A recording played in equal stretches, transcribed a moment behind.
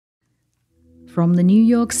From the New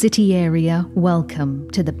York City area, welcome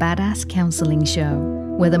to the Badass Counseling Show,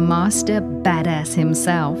 where the master badass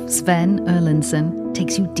himself, Sven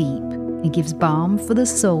takes you deep and gives balm for the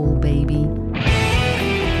soul, baby.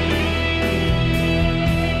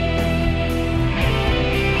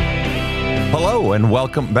 Hello and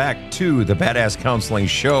welcome back to the Badass Counseling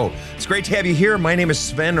Show. It's great to have you here. My name is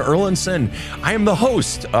Sven Erlandson. I am the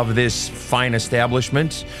host of this fine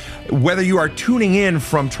establishment. Whether you are tuning in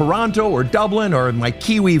from Toronto or Dublin or my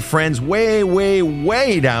Kiwi friends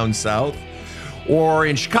way down south, or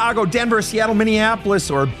in Chicago, Denver, Seattle, Minneapolis,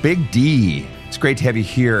 or Big D, it's great to have you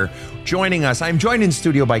here joining us. I'm joined in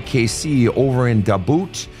studio by KC over in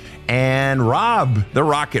Dubut. And Rob, the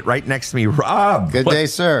Rocket, right next to me. Rob. Good day,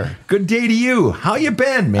 sir. Good day to you. How you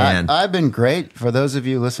been, man? I've been great. For those of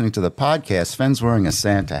you listening to the podcast, Sven's wearing a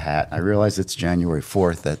Santa hat. I realize it's January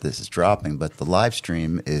 4th that this is dropping, but the live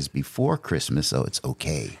stream is before Christmas, so it's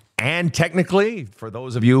okay. And technically, for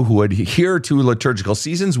those of you who adhere to liturgical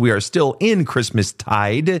seasons, we are still in Christmas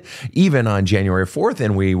tide, even on January 4th,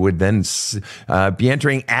 and we would then be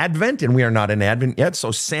entering Advent, and we are not in Advent yet.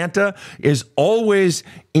 So Santa is always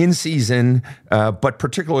in season, but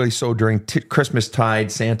particularly so during Christmas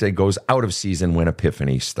tide. Santa goes out of season when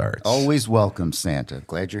Epiphany starts. Always welcome, Santa.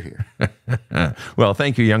 Glad you're here. Well,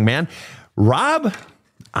 thank you, young man. Rob,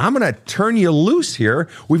 I'm going to turn you loose here.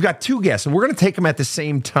 We've got two guests, and we're going to take them at the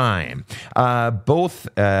same time. Both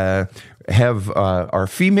are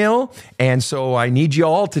female, and so I need you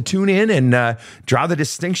all to tune in and draw the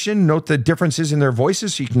distinction, note the differences in their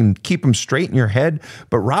voices so you can keep them straight in your head.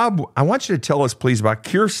 But Rob, I want you to tell us, please, about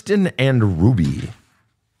Kirsten and Ruby.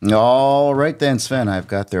 All right then, Sven, I've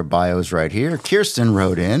got their bios right here. Kirsten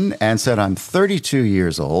wrote in and said, I'm 32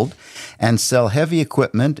 years old and sell heavy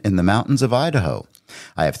equipment in the mountains of Idaho.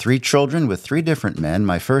 I have 3 children with 3 different men,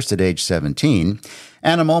 my first at age 17,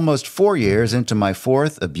 and I'm almost 4 years into my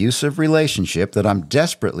 4th abusive relationship that I'm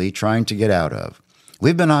desperately trying to get out of.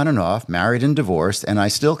 We've been on and off, married and divorced, and I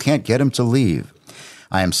still can't get him to leave.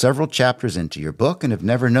 I am several chapters into your book and have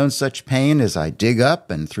never known such pain as I dig up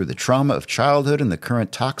and through the trauma of childhood and the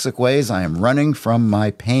current toxic ways I am running from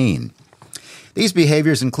my pain. These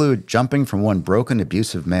behaviors include jumping from one broken,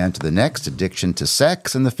 abusive man to the next, addiction to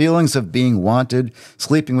sex, and the feelings of being wanted,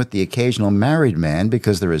 sleeping with the occasional married man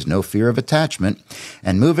because there is no fear of attachment,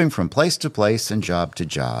 and moving from place to place and job to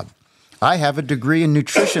job. I have a degree in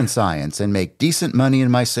nutrition science and make decent money in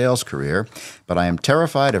my sales career, but I am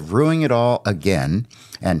terrified of ruining it all again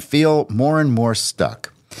and feel more and more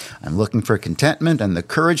stuck. I'm looking for contentment and the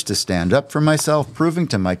courage to stand up for myself, proving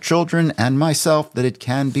to my children and myself that it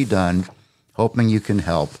can be done. Hoping you can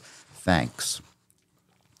help. Thanks.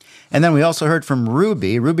 And then we also heard from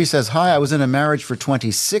Ruby. Ruby says, hi, I was in a marriage for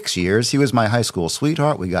 26 years. He was my high school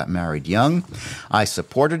sweetheart. We got married young. I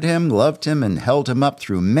supported him, loved him, and held him up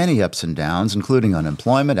through many ups and downs, including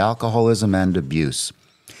unemployment, alcoholism, and abuse.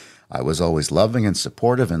 I was always loving and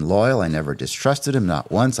supportive and loyal. I never distrusted him,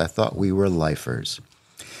 not once. I thought we were lifers.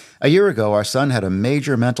 A year ago, our son had a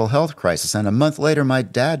major mental health crisis, and a month later, my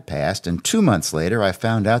dad passed, and 2 months later, I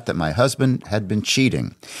found out that my husband had been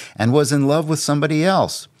cheating and was in love with somebody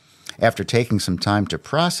else. After taking some time to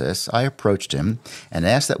process, I approached him and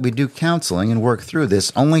asked that we do counseling and work through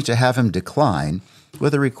this, only to have him decline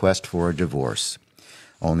with a request for a divorce.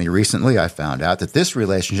 Only recently, I found out that this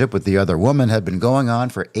relationship with the other woman had been going on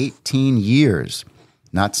for 18 years,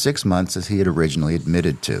 not 6 months as he had originally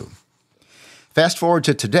admitted to. Fast forward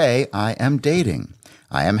to today, I am dating.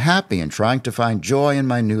 I am happy and trying to find joy in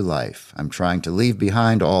my new life. I'm trying to leave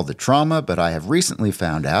behind all the trauma, but I have recently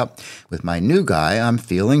found out with my new guy, I'm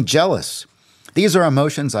feeling jealous. These are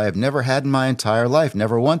emotions I have never had in my entire life.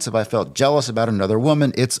 Never once have I felt jealous about another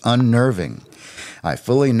woman. It's unnerving. I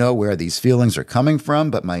fully know where these feelings are coming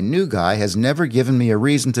from, but my new guy has never given me a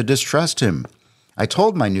reason to distrust him. I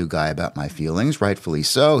told my new guy about my feelings, rightfully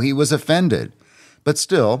so. He was offended. But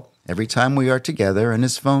still, every time we are together and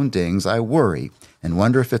his phone dings, I worry and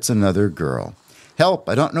wonder if it's another girl. Help,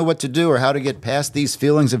 I don't know what to do or how to get past these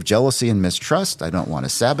feelings of jealousy and mistrust. I don't want to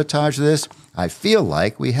sabotage this. I feel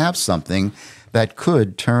like we have something that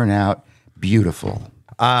could turn out beautiful.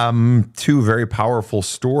 2 very powerful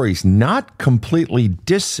stories, not completely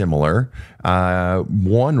dissimilar.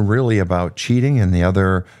 One really about cheating and the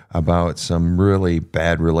other about some really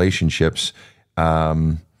bad relationships.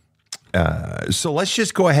 So let's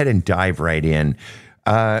just go ahead and dive right in.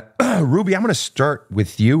 Ruby, I'm going to start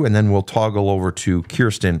with you, and then we'll toggle over to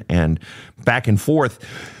Kirsten and back and forth.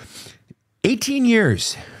 18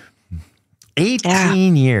 years.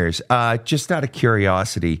 18 years. Just out of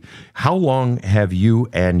curiosity, how long have you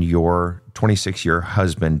and your 26-year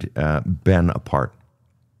husband been apart?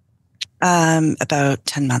 About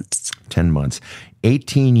 10 months. 10 months.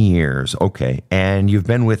 18 years. Okay. And you've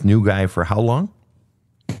been with new guy for how long?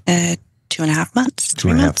 2.5 months.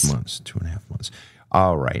 2.5 months. 2.5 months.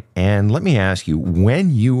 All right. And let me ask you,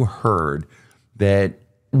 when you heard that,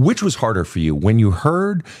 which was harder for you? When you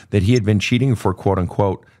heard that he had been cheating for quote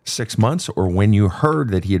unquote 6 months, or when you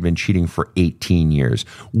heard that he had been cheating for 18 years?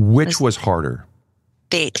 Which was harder?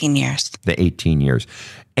 The 18 years. The 18 years.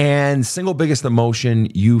 And single biggest emotion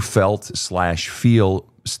you felt / feel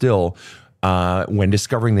still when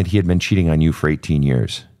discovering that he had been cheating on you for 18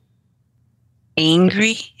 years?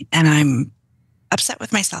 Angry, and I'm upset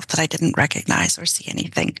with myself that I didn't recognize or see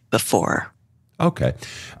anything before. Okay.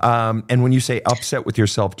 And when you say upset with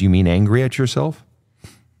yourself, do you mean angry at yourself?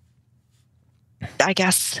 I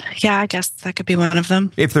guess that could be one of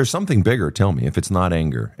them. If there's something bigger, tell me. If it's not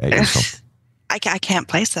anger at yourself. I can't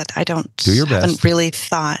place it. I don't. Do your best. Haven't really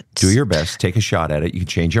thought. Do your best. Take a shot at it. You can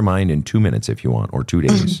change your mind in 2 minutes if you want, or 2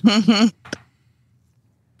 days. I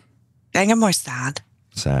think I'm more sad.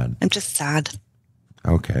 Sad. I'm just sad.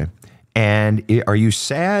 Okay. And are you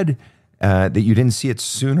sad that you didn't see it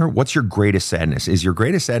sooner? What's your greatest sadness? Is your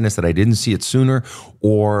greatest sadness that I didn't see it sooner,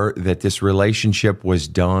 or that this relationship was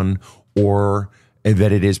done, or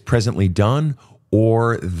that it is presently done,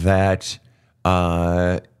 or that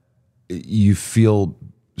you feel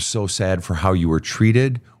so sad for how you were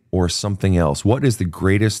treated, or something else? What is the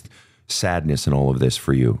greatest sadness in all of this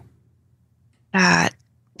for you? That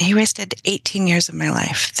he wasted 18 years of my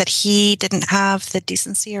life, that he didn't have the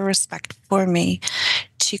decency or respect for me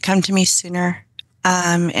to come to me sooner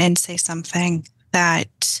and say something,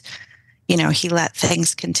 that, he let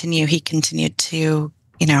things continue. He continued to,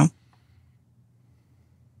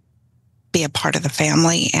 be a part of the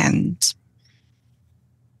family and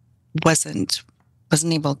wasn't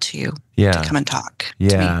able to come and talk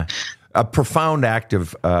to me. A profound act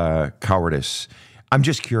of cowardice. I'm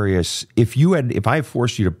just curious, if I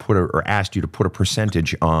forced you to or asked you to put a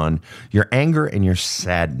percentage on your anger and your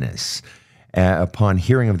sadness upon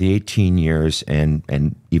hearing of the 18 years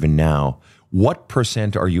and even now, what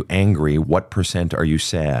percent are you angry? What percent are you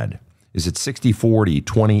sad? Is it 60-40,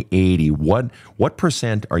 20-80? What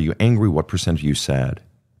percent are you angry? What percent are you sad?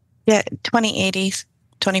 Yeah, 20-80,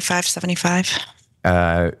 25-75.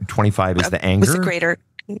 25 is the anger? With the greater,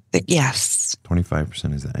 yes.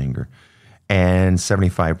 25% is the anger. And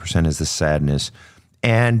 75% is the sadness.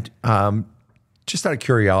 And just out of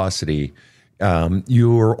curiosity,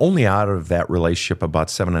 you were only out of that relationship about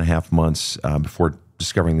 7.5 months before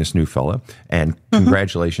discovering this new fella. And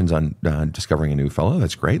congratulations on discovering a new fella.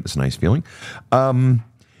 That's great. That's a nice feeling.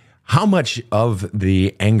 How much of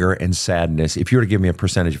the anger and sadness, if you were to give me a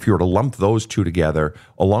percentage, if you were to lump those two together,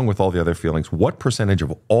 along with all the other feelings, what percentage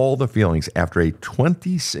of all the feelings after a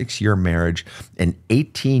 26-year marriage, an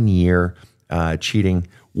 18-year cheating,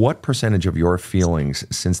 what percentage of your feelings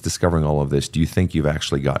since discovering all of this do you think you've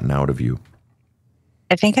actually gotten out of you?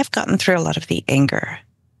 I think I've gotten through a lot of the anger.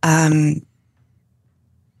 And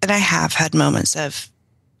I have had moments of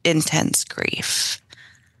intense grief.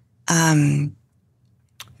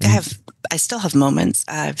 I still have moments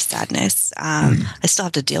of sadness. I still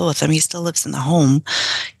have to deal with him. He still lives in the home.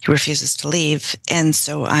 He refuses to leave. And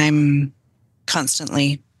so I'm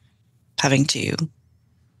constantly having to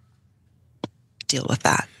deal with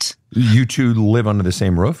that. You two live under the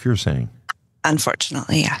same roof, you're saying?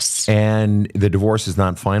 Unfortunately, yes. And the divorce is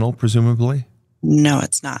not final, presumably? No,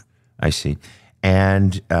 it's not. I see.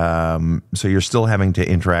 And so you're still having to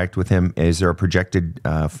interact with him. Is there a projected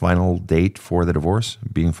final date for the divorce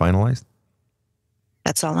being finalized?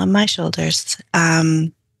 That's all on my shoulders.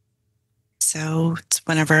 So it's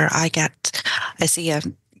whenever I see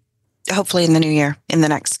hopefully in the new year, in the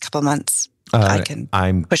next couple of months, I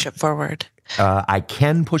can push it forward. I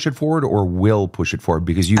can push it forward or will push it forward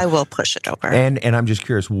because I will push it over. And I'm just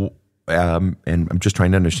curious, and I'm just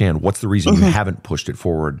trying to understand, what's the reason you haven't pushed it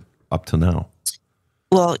forward up till now?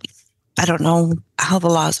 Well, I don't know how the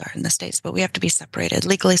laws are in the States, but we have to be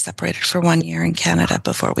legally separated for 1 year in Canada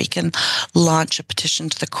before we can launch a petition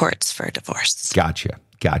to the courts for a divorce. Gotcha.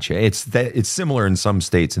 It's similar in some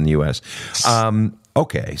states in the U.S.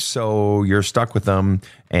 Okay, so you're stuck with them,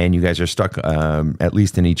 and you guys are stuck at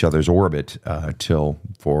least in each other's orbit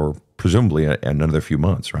for presumably another few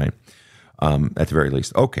months, right? At the very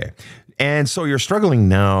least. Okay. And so you're struggling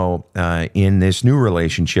now in this new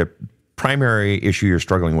relationship. Primary issue you're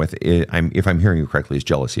struggling with, if I'm hearing you correctly, is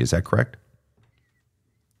jealousy. Is that correct?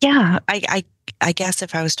 Yeah, I guess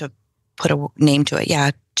if I was to put a name to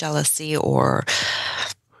it, jealousy or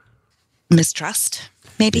mistrust,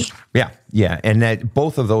 maybe. Yeah, and that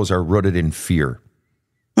both of those are rooted in fear.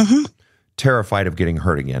 terrified of getting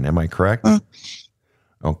hurt again. Am I correct? Mm.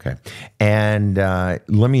 Okay. And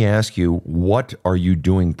let me ask you, what are you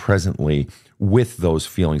doing presently with those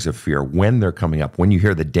feelings of fear when they're coming up? When you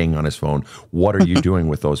hear the ding on his phone, what are you doing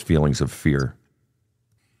with those feelings of fear?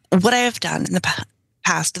 What I have done in the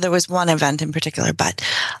past, there was one event in particular, but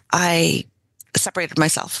I separated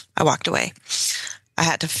myself. I walked away. I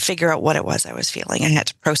had to figure out what it was I was feeling. I had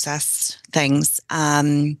to process things.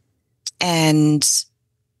 And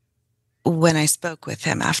when I spoke with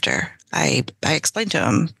him after, I explained to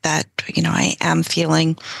him that, I am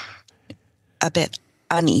feeling a bit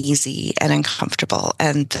uneasy and uncomfortable,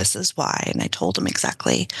 and this is why. And I told him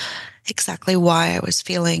exactly why I was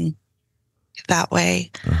feeling that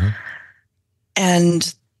way,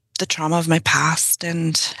 and the trauma of my past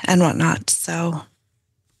and whatnot. So,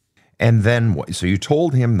 and then, so you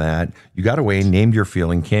told him that, you got away, named your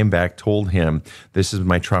feeling, came back, told him, this is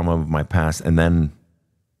my trauma of my past, and then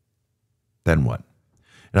what?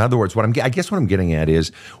 In other words, I guess what I'm getting at is,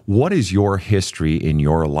 what is your history in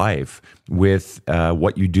your life with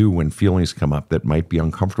what you do when feelings come up that might be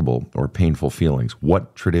uncomfortable or painful feelings?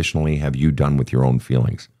 What traditionally have you done with your own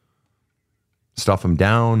feelings? Stuff them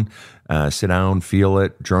down, sit down, feel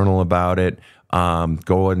it, journal about it,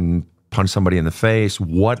 go and punch somebody in the face.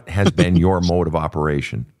 What has been your mode of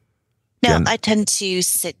operation? No, I tend to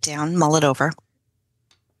sit down, mull it over.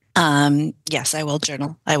 Yes, I will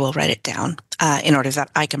journal. I will write it down in order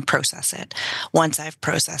that I can process it. Once I've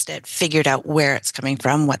processed it, figured out where it's coming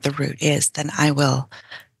from, what the root is, then I will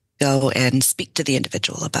go and speak to the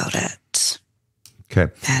individual about it.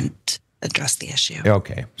 Okay. And address the issue.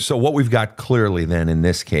 Okay. So what we've got clearly then in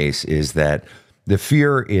this case is that the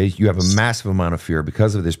fear is, you have a massive amount of fear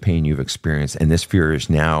because of this pain you've experienced, and this fear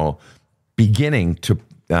is now beginning to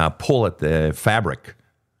pull at the fabric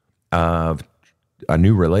of a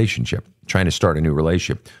new relationship, trying to start a new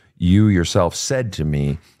relationship. You yourself said to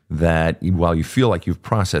me that while you feel like you've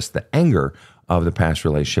processed the anger of the past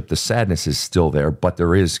relationship, the sadness is still there, but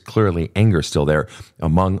there is clearly anger still there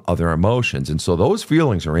among other emotions. And so those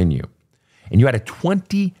feelings are in you. And you had a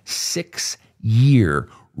 26-year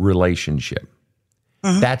relationship.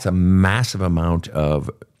 That's a massive amount of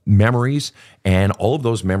memories, and all of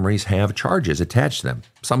those memories have charges attached to them.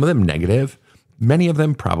 Some of them negative, many of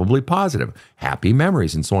them probably positive, happy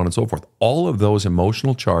memories, and so on and so forth. All of those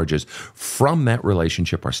emotional charges from that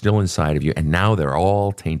relationship are still inside of you, and now they're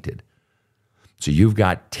all tainted. So you've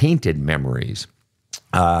got tainted memories.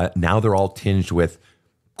 Now they're all tinged with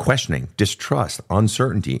questioning, distrust,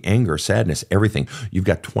 uncertainty, anger, sadness, everything. You've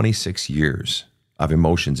got 26 years of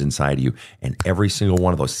emotions inside of you, and every single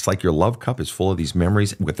one of those, it's like your love cup is full of these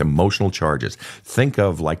memories with emotional charges. Think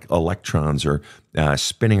of like electrons or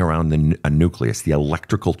spinning around a nucleus, the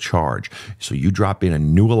electrical charge. So you drop in a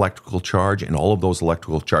new electrical charge, and all of those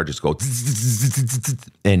electrical charges go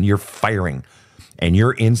and you're firing, and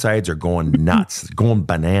your insides are going nuts, going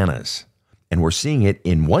bananas. And we're seeing it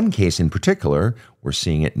in one case in particular. We're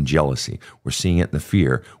seeing it in jealousy. We're seeing it in the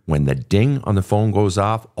fear. When the ding on the phone goes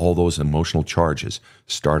off, all those emotional charges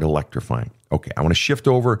start electrifying. Okay, I want to shift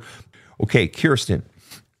over. Okay, Kirsten.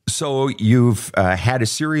 So you've had a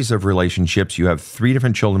series of relationships. You have 3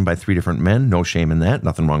 different children by 3 different men. No shame in that.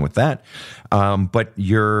 Nothing wrong with that. But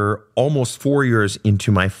you're almost 4 years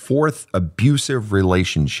into my 4th abusive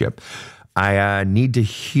relationship. I need to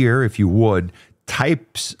hear, if you would,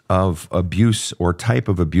 types of abuse or type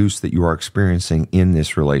of abuse that you are experiencing in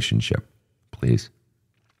this relationship, please.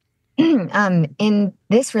 In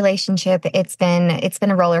this relationship, it's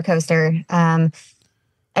been a roller coaster.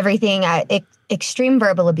 Everything, extreme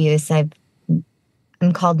verbal abuse. I'm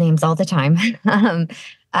called names all the time.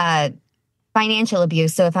 Financial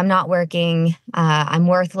abuse. So if I'm not working, I'm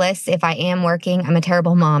worthless. If I am working, I'm a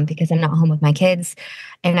terrible mom because I'm not home with my kids,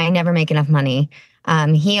 and I never make enough money.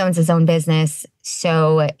 He owns his own business,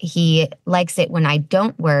 so he likes it when I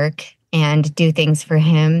don't work and do things for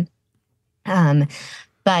him.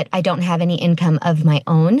 But I don't have any income of my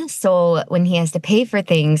own. So when he has to pay for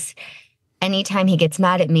things, anytime he gets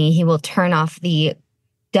mad at me, he will turn off the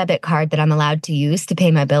debit card that I'm allowed to use to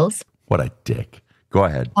pay my bills. What a dick. Go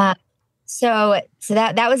ahead. So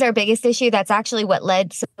that was our biggest issue. That's actually what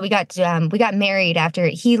led. So we got married after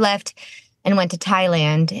he left and went to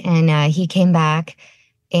Thailand, and he came back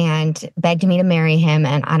and begged me to marry him.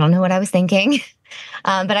 And I don't know what I was thinking,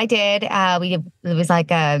 but I did. It was like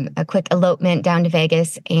a quick elopement down to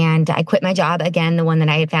Vegas, and I quit my job again, the one that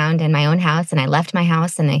I had found in my own house, and I left my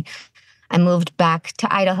house, and I moved back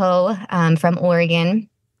to Idaho from Oregon,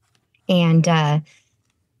 and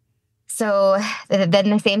So then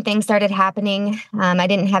the same thing started happening. I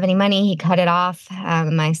didn't have any money. He cut it off.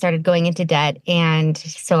 I started going into debt. And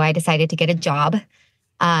so I decided to get a job.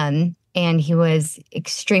 And he was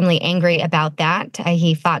extremely angry about that.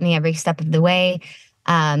 He fought me every step of the way.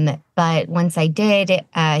 But once I did,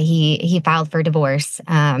 he filed for divorce.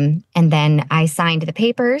 And then I signed the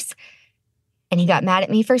papers and he got mad at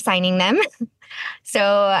me for signing them. So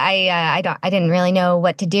I didn't really know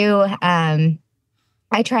what to do.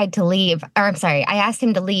 I tried to leave, or I'm sorry, I asked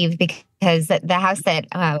him to leave because the house that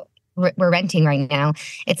we're renting right now,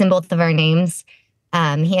 it's in both of our names.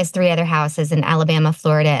 He has 3 other houses in Alabama,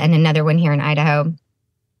 Florida, and another one here in Idaho.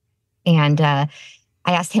 And I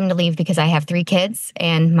asked him to leave because I have 3 kids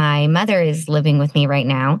and my mother is living with me right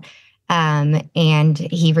now. And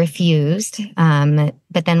he refused.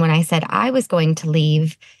 But then when I said I was going to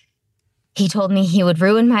leave, he told me he would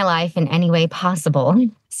ruin my life in any way possible.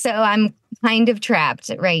 So I'm kind of trapped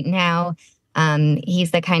right now.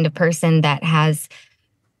 He's the kind of person that has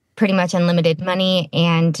pretty much unlimited money.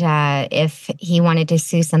 And if he wanted to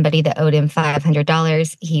sue somebody that owed him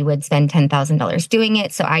 $500, he would spend $10,000 doing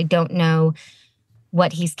it. So I don't know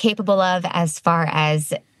what he's capable of as far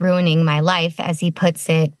as ruining my life, as he puts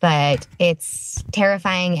it, but it's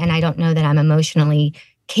terrifying. And I don't know that I'm emotionally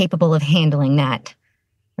capable of handling that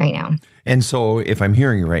right now. And so if I'm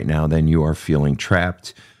hearing you right now, then you are feeling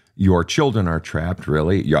trapped. Your children are trapped,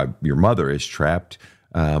 really. Your mother is trapped,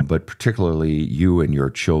 but particularly you and your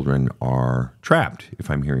children are trapped, if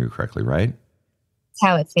I'm hearing you correctly, right? That's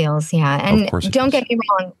how it feels, yeah. And don't get me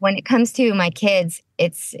wrong, when it comes to my kids,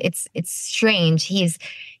 it's strange. He's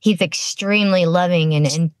extremely loving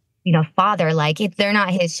and father-like. They're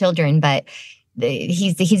not his children, but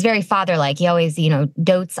he's very father-like. He always,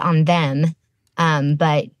 dotes on them.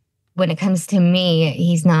 But when it comes to me,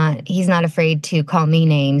 he's not afraid to call me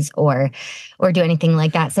names or do anything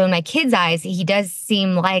like that. So in my kids' eyes, he does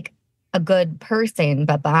seem like a good person,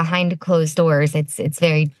 but behind closed doors, it's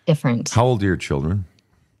very different. How old are your children?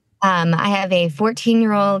 I have a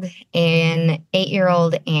 14-year-old, an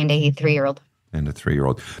 8-year-old, and a 3-year-old. And a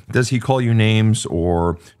 3-year-old. Does he call you names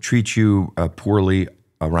or treat you poorly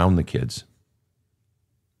around the kids?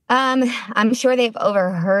 I'm sure they've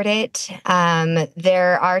overheard it.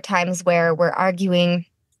 There are times where we're arguing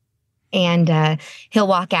and he'll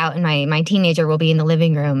walk out and my teenager will be in the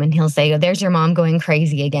living room and he'll say, "Oh, there's your mom going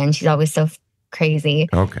crazy again. She's always so crazy."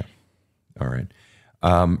 Okay. All right.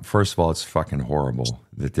 First of all, it's fucking horrible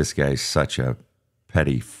that this guy's such a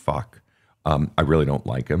petty fuck. I really don't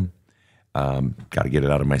like him. Got to get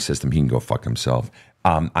it out of my system. He can go fuck himself.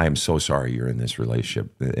 I am so sorry you're in this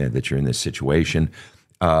relationship, that you're in this situation.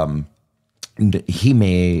 He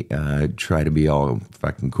may try to be all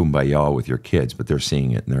fucking kumbaya with your kids, but they're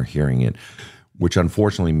seeing it and they're hearing it, which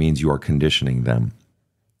unfortunately means you are conditioning them.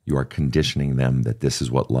 You are conditioning them that this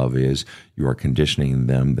is what love is. You are conditioning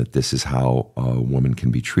them that this is how a woman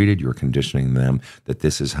can be treated. You are conditioning them that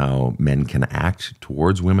this is how men can act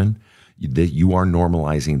towards women. That you are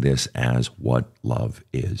normalizing this as what love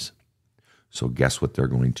is. So guess what they're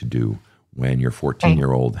going to do when your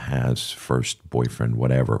 14-year-old has first boyfriend,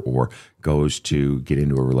 whatever, or goes to get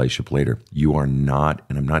into a relationship later. You are not,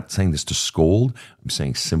 and I'm not saying this to scold, I'm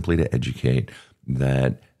saying simply to educate,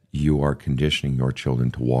 that you are conditioning your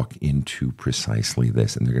children to walk into precisely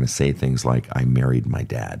this. And they're going to say things like, "I married my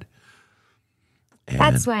dad." And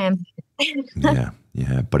that's why I'm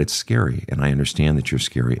yeah. But it's scary. And I understand that you're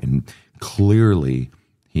scary. And clearly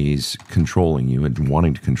he's controlling you and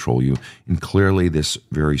wanting to control you. And clearly this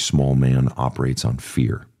very small man operates on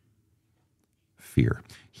fear. Fear.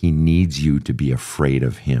 He needs you to be afraid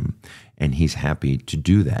of him. And he's happy to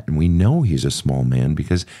do that. And we know he's a small man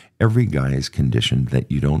because every guy is conditioned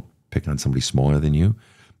that you don't pick on somebody smaller than you.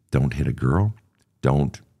 Don't hit a girl.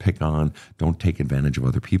 Don't take advantage of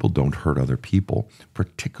other people. Don't hurt other people,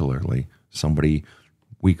 particularly somebody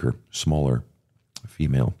weaker, smaller,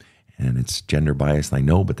 female. And it's gender biased, I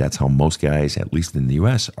know, but that's how most guys, at least in the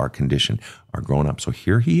U.S., are conditioned, are growing up. So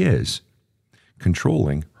here he is,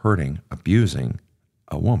 controlling, hurting, abusing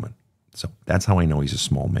a woman. So that's how I know he's a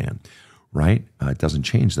small man, right? It doesn't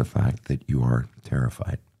change the fact that you are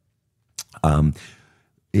terrified. And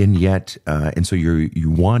so you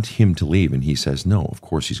want him to leave, and he says no. Of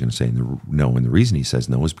course he's going to say no, and the reason he says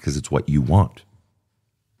no is because it's what you want.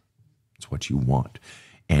 It's what you want.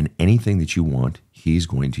 And anything that you want, he's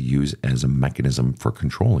going to use as a mechanism for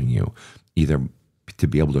controlling you, either to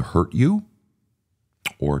be able to hurt you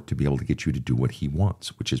or to be able to get you to do what he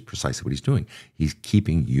wants, which is precisely what he's doing. He's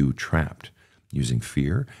keeping you trapped using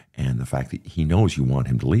fear and the fact that he knows you want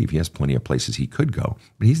him to leave. He has plenty of places he could go,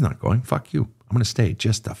 but he's not going. Fuck you. I'm going to stay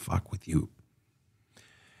just to fuck with you.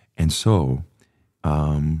 And so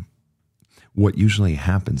what usually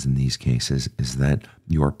happens in these cases is that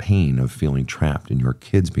your pain of feeling trapped and your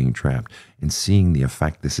kids being trapped and seeing the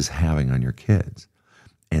effect this is having on your kids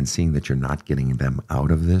and seeing that you're not getting them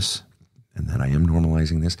out of this and that I am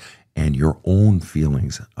normalizing this and your own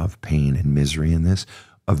feelings of pain and misery in this,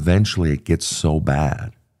 eventually it gets so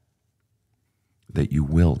bad that you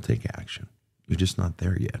will take action. You're just not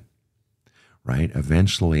there yet, right?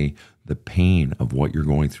 Eventually the pain of what you're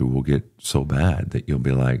going through will get so bad that you'll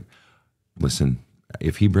be like, listen,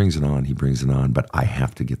 if he brings it on, he brings it on, but I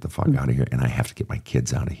have to get the fuck out of here and I have to get my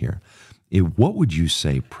kids out of here. What would you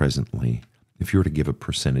say presently, if you were to give a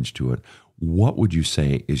percentage to it, what would you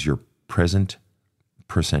say is your present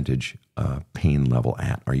percentage pain level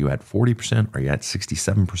at? Are you at 40%? Are you at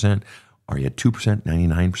 67%? Are you at 2%,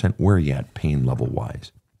 99%? Where are you at pain level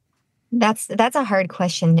wise? That's a hard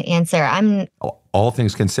question to answer. All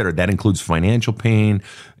things considered, that includes financial pain,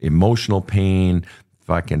 emotional pain,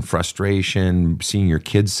 fucking frustration, seeing your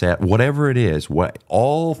kids sad, whatever it is,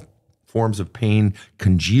 all forms of pain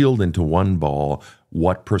congealed into one ball.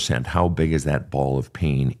 What percent? How big is that ball of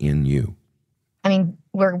pain in you? I mean,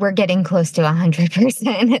 we're getting close to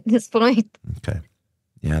 100% at this point. Okay.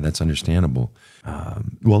 Yeah, that's understandable.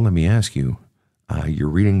 Well, let me ask you, you're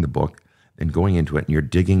reading the book and going into it and you're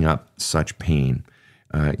digging up such pain,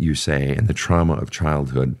 you say, and the trauma of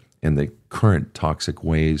childhood and the current toxic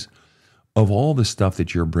ways of all the stuff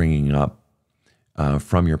that you're bringing up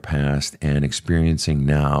from your past and experiencing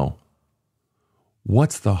now.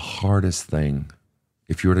 What's the hardest thing,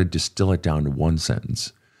 if you were to distill it down to one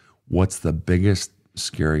sentence, what's the biggest,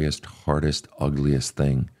 scariest, hardest, ugliest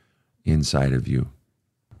thing inside of you?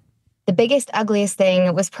 The biggest, ugliest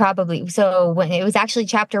thing was probably, so when it was actually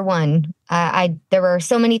chapter 1, there were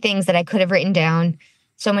so many things that I could have written down,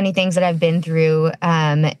 so many things that I've been through.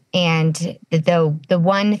 And the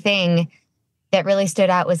one thing that really stood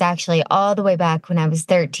out was actually all the way back when I was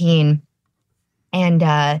 13.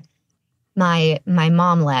 And my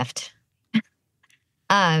mom left.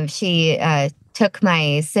 She took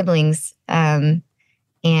my siblings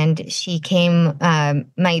and she came,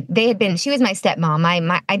 she was my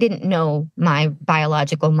stepmom. I didn't know my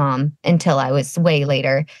biological mom until I was way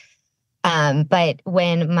later. But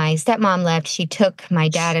when my stepmom left, she took my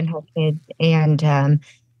dad and her kids and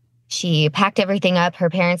she packed everything up. Her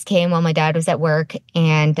parents came while my dad was at work,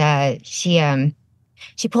 and she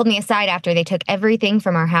pulled me aside after they took everything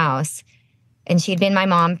from our house. And she'd been my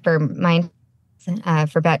mom for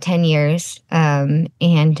about 10 years.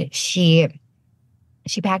 And she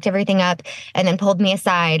packed everything up and then pulled me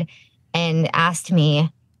aside and asked me,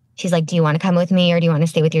 she's like, do you want to come with me or do you want to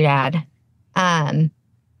stay with your dad? And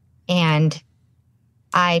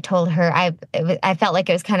I told her I felt like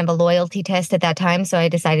it was kind of a loyalty test at that time. So I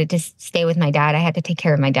decided to stay with my dad. I had to take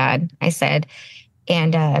care of my dad, I said.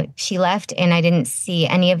 And she left and I didn't see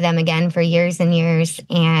any of them again for years and years.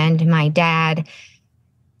 And my dad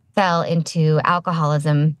fell into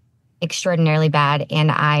alcoholism extraordinarily bad.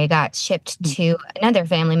 And I got shipped to another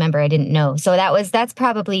family member I didn't know. So that's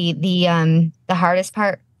probably the hardest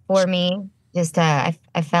part for me. Just I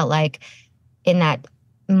felt like in that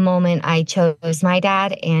moment I chose my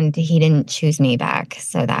dad and he didn't choose me back.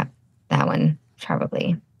 So that one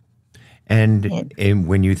probably. And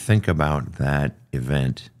when you think about that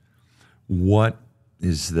event, what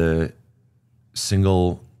is the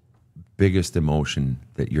single biggest emotion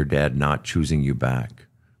that your dad not choosing you back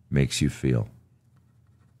makes you feel?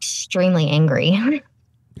 Extremely angry.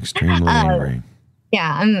 Extremely angry.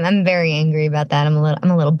 Yeah, I'm very angry about that. I'm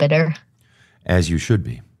a little bitter. As you should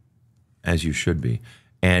be. As you should be.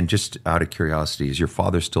 And just out of curiosity, is your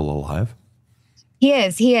father still alive? He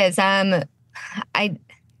is.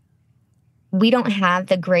 We don't have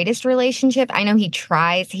the greatest relationship. I know he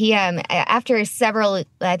tries. He after several,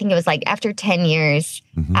 I think it was like after 10 years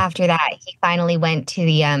after that, he finally went to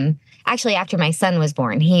the actually after my son was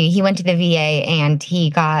born, he went to the VA and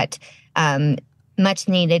he got much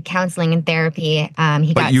needed counseling and therapy.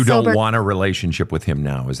 But you don't want a relationship with him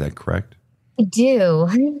now, is that correct? I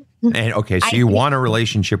do. And okay, so you want a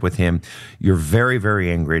relationship with him. You're very,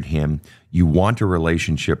 very angry at him. You want a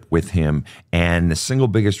relationship with him. And the single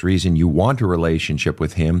biggest reason you want a relationship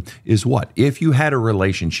with him is what? If you had a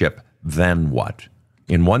relationship, then what?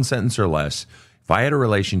 In one sentence or less, if I had a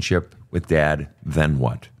relationship with Dad, then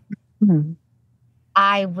what?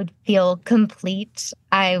 I would feel complete.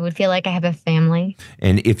 I would feel like I have a family.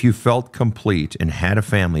 And if you felt complete and had a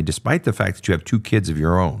family, despite the fact that you have 2 kids of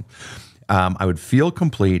your own, I would feel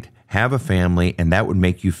complete, have a family, and that would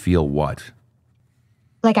make you feel what?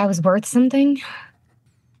 Like I was worth something?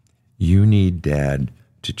 You need Dad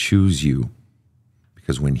to choose you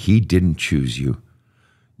because when he didn't choose you,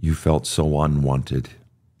 you felt so unwanted.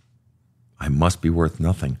 I must be worth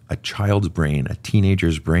nothing. A child's brain, a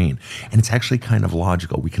teenager's brain. And it's actually kind of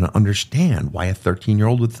logical. We can understand why a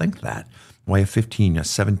 13-year-old would think that. Why a 15, a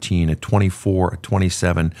 17, a 24, a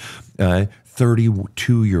 27,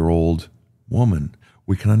 32-year-old woman.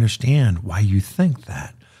 We can understand why you think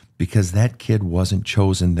that. Because that kid wasn't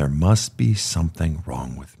chosen. There must be something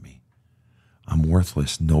wrong with me. I'm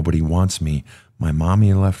worthless. Nobody wants me. My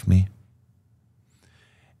mommy left me.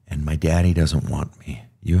 And my daddy doesn't want me.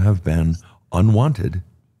 You have been unwanted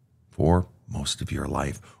for most of your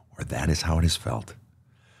life, or that is how it has felt.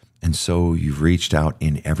 And so you've reached out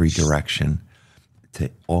in every direction to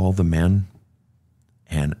all the men,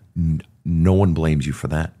 and no one blames you for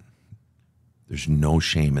that. There's no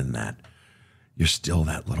shame in that. You're still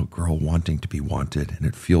that little girl wanting to be wanted, and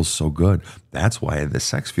it feels so good. That's why the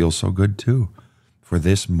sex feels so good too. For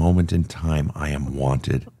this moment in time, I am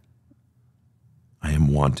wanted. I am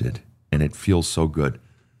wanted, and it feels so good.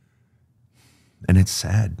 And it's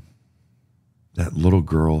sad. That little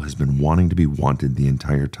girl has been wanting to be wanted the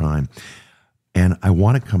entire time. And I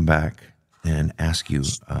want to come back and ask you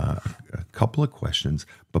a couple of questions.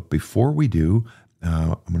 But before we do,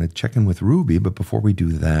 I'm going to check in with Ruby. But before we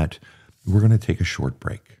do that, we're going to take a short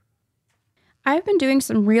break. I've been doing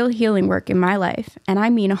some real healing work in my life, and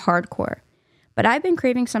I mean hardcore. But I've been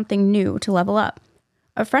craving something new to level up.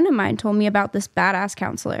 A friend of mine told me about this badass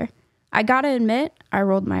counselor. I gotta admit, I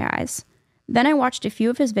rolled my eyes. Then I watched a few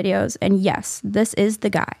of his videos, and yes, this is the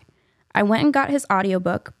guy. I went and got his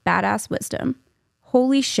audiobook, Badass Wisdom.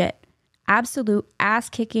 Holy shit. Absolute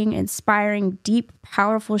ass-kicking, inspiring, deep,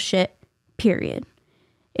 powerful shit, period.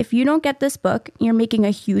 If you don't get this book, you're making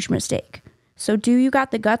a huge mistake. So do you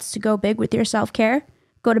got the guts to go big with your self-care?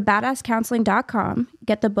 Go to badasscounseling.com,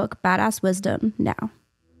 get the book Badass Wisdom now.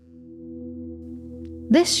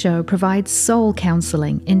 This show provides soul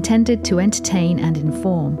counseling intended to entertain and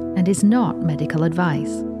inform and is not medical advice.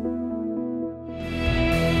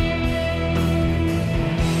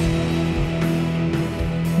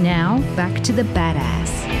 Now, back to the badass.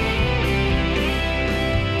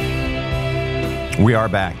 We are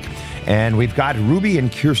back. And we've got Ruby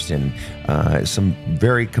and Kirsten, some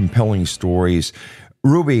very compelling stories.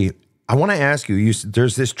 Ruby, I want to ask you,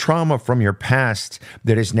 there's this trauma from your past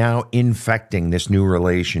that is now infecting this new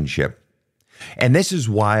relationship. And this is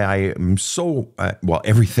why I am so,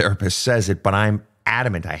 every therapist says it, but I'm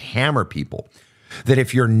adamant, I hammer people, that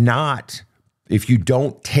if you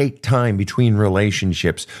don't take time between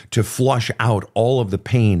relationships to flush out all of the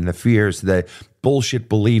pain, the fears, the bullshit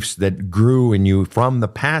beliefs that grew in you from the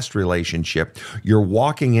past relationship, you're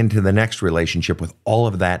walking into the next relationship with all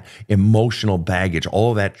of that emotional baggage, all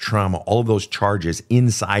of that trauma, all of those charges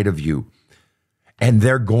inside of you. And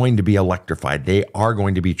they're going to be electrified. They are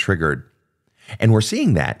going to be triggered. And we're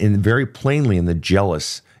seeing that very plainly in the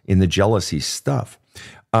jealousy stuff.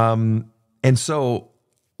 And so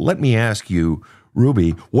let me ask you,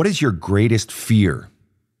 Ruby, what is your greatest fear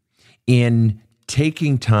in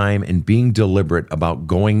taking time and being deliberate about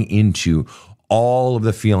going into all of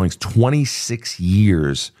the feelings, 26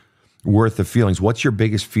 years worth of feelings? What's your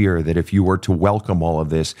biggest fear that if you were to welcome all of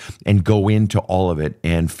this and go into all of it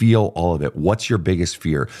and feel all of it, what's your biggest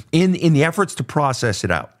fear? In the efforts to process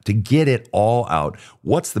it out, to get it all out,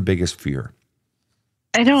 what's the biggest fear?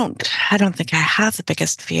 I don't think I have the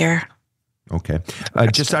biggest fear. Okay.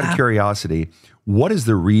 Just out of curiosity, what is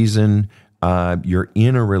the reason you're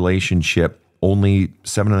in a relationship only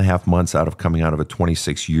 7.5 months out of coming out of a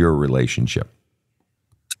 26-year relationship?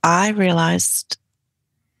 I realized,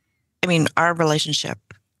 our relationship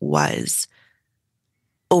was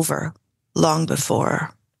over long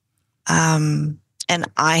before. And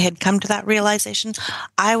I had come to that realization.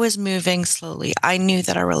 I was moving slowly. I knew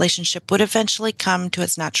that our relationship would eventually come to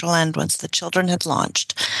its natural end once the children had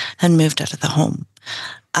launched and moved out of the home.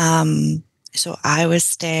 So I was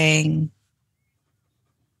staying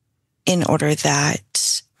in order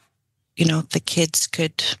that, the kids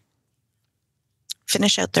could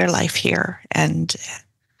finish out their life here.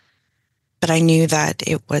 But I knew that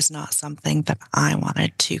it was not something that I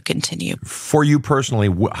wanted to continue. For you personally,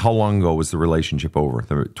 how long ago was the relationship over,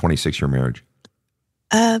 the 26-year marriage?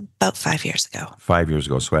 About 5 years ago. 5 years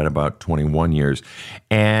ago, so at about 21 years.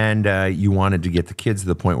 And you wanted to get the kids to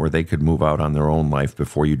the point where they could move out on their own life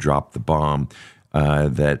before you dropped the bomb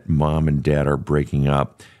that mom and dad are breaking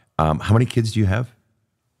up. How many kids do you have?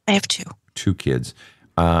 I have 2. 2 kids.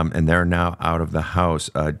 And they're now out of the house.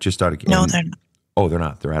 Just out of... No, they're not. Oh, they're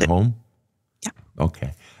not? They're at home? Yeah.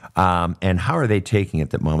 Okay. And how are they taking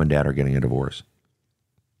it that mom and dad are getting a divorce?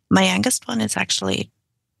 My youngest one is actually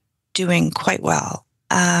doing quite well.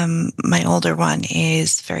 My older one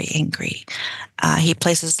is very angry. He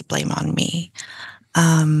places the blame on me.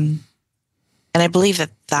 And I believe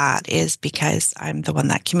that is because I'm the one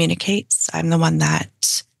that communicates. I'm the one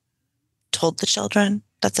that told the children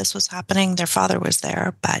that this was happening. Their father was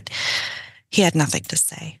there, but he had nothing to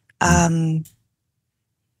say. And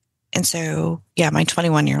so, my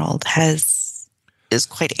 21-year-old is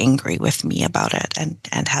quite angry with me about it and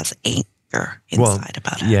has anger inside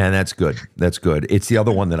about it. Yeah, that's good. That's good. It's the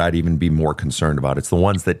other one that I'd even be more concerned about. It's the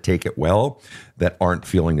ones that take it well that aren't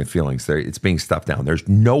feeling the feelings. It's being stuffed down. There's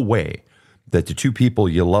no way that the two people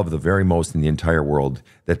you love the very most in the entire world,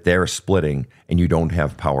 that they're splitting and you don't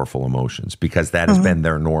have powerful emotions, because that has been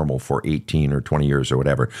their normal for 18 or 20 years or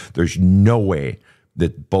whatever. There's no way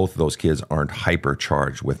that both of those kids aren't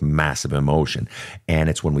hypercharged with massive emotion. And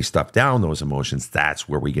it's when we stuff down those emotions, that's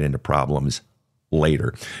where we get into problems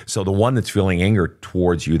later. So the one that's feeling anger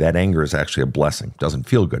towards you, that anger is actually a blessing. Doesn't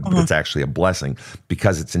feel good, but it's actually a blessing,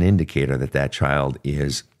 because it's an indicator that that child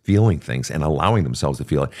is feeling things and allowing themselves to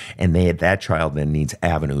feel it. And that child then needs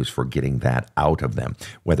avenues for getting that out of them,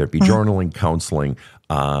 whether it be journaling, counseling.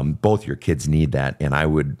 Both your kids need that. And I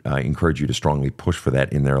would encourage you to strongly push for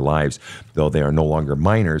that in their lives, though they are no longer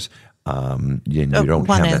minors. You don't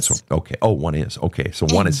have that. So, okay. Oh, one is. Okay. So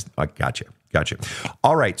one is, gotcha.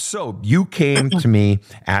 All right. So you came to me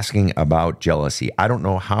asking about jealousy. I don't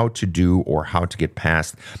know how to do or how to get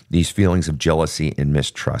past these feelings of jealousy and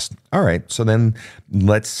mistrust. All right. So then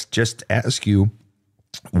let's just ask you,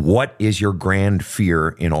 what is your grand fear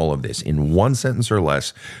in all of this? In one sentence or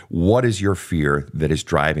less, what is your fear that is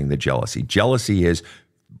driving the jealousy? Jealousy is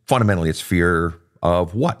fundamentally, it's fear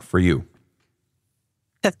of what for you?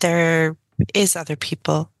 That there is other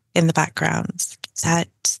people in the background, that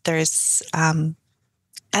there's, and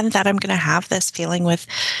that I'm going to have this feeling with,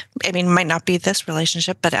 it might not be this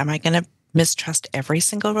relationship, but am I going to mistrust every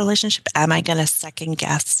single relationship? Am I going to second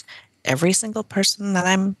guess every single person that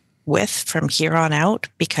I'm with from here on out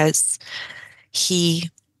because he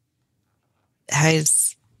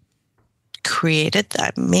has created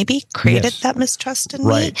that mistrust in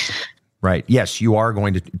me? Right. Yes, you are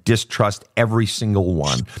going to distrust every single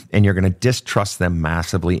one, and you're going to distrust them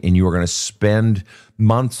massively, and you are going to spend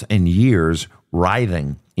months and years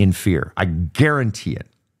writhing in fear. I guarantee it.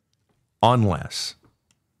 Unless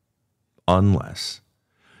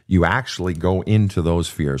you actually go into those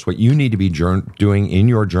fears. What you need to be doing in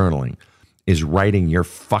your journaling is writing your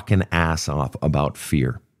fucking ass off about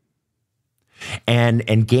fear.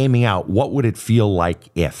 And gaming out, what would it feel like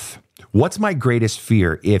if? What's my greatest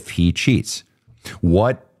fear if he cheats?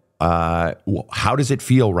 How does it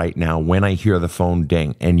feel right now when I hear the phone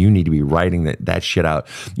ding? And you need to be writing that shit out.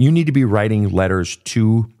 You need to be writing letters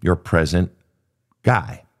to your present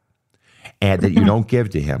guy and that you don't give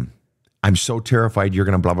to him. I'm so terrified you're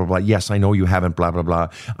going to blah, blah, blah. Yes, I know you haven't, blah, blah, blah.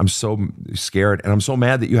 I'm so scared and I'm so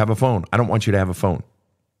mad that you have a phone. I don't want you to have a phone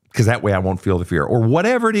because that way I won't feel the fear. Or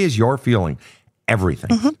whatever it is you're feeling.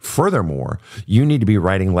 Everything. Furthermore, you need to be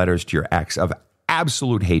writing letters to your ex of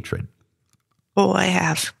absolute hatred. Oh, I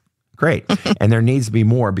have. Great. And there needs to be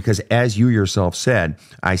more because, as you yourself said,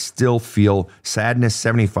 I still feel sadness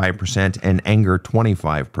 75% and anger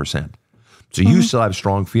 25%. So you still have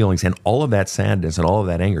strong feelings, and all of that sadness and all of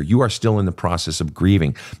that anger, you are still in the process of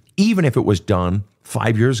grieving, even if it was done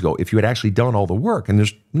 5 years ago, if you had actually done all the work. And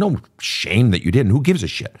there's no shame that you didn't. Who gives a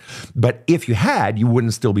shit? But if you had, you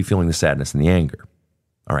wouldn't still be feeling the sadness and the anger.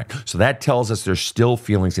 All right. So that tells us there's still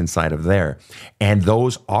feelings inside of there. And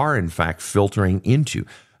those are, in fact, filtering into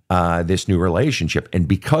this new relationship. And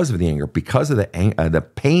because of the anger, because of the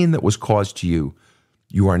pain that was caused to you,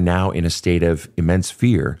 you are now in a state of immense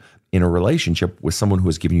fear in a relationship with someone who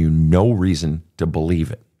has given you no reason to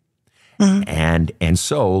believe it. And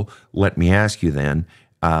so let me ask you then,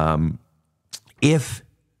 if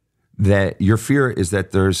that your fear is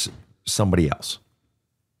that there's somebody else,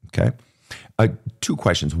 okay? Two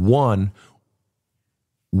questions. One,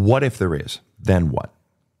 what if there is? Then what?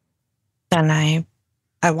 Then I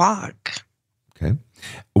walk. Okay.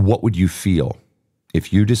 What would you feel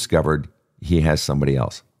if you discovered he has somebody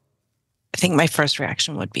else? I think my first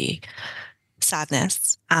reaction would be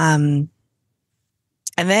sadness.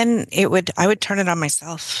 And then I would turn it on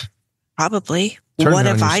myself, probably. What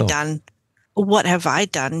have I done? What have I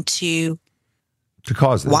done to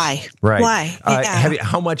cause this? Why? Right. Why? Yeah.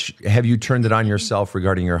 How much have you turned it on yourself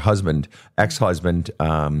regarding your ex-husband,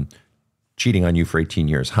 cheating on you for 18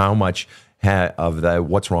 years? How much of the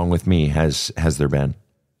what's wrong with me has there been?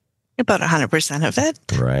 About 100% of it.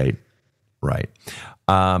 Right.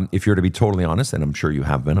 If you're to be totally honest, and I'm sure you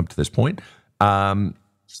have been up to this point,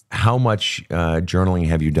 How much journaling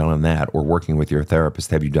have you done on that, or working with your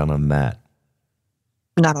therapist have you done on that?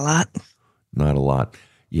 Not a lot. Not a lot.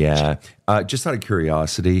 Yeah. Just out of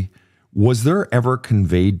curiosity, was there ever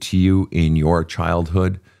conveyed to you in your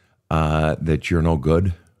childhood that you're no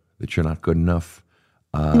good, that you're not good enough?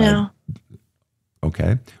 No.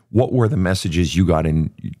 Okay. What were the messages you got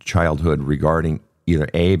in childhood regarding either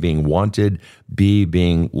A, being wanted, B,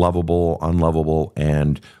 being lovable, unlovable,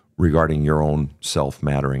 and regarding your own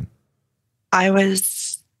self-mattering? I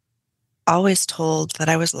was always told that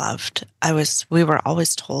I was loved. We were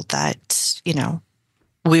always told that,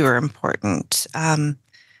 we were important. I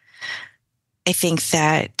think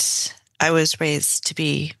that I was raised to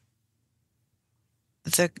be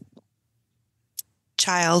the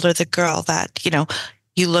child or the girl that,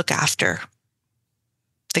 you look after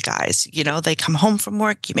the guys. They come home from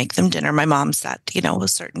work, you make them dinner. My mom set, a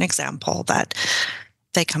certain example that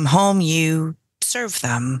they come home, you serve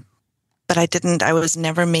them. But I was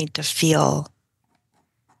never made to feel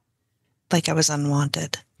like I was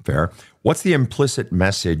unwanted. Fair. What's the implicit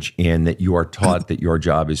message in that you are taught that your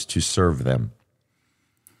job is to serve them?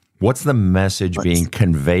 What's the message being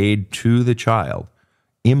conveyed to the child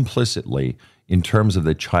implicitly in terms of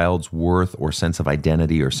the child's worth or sense of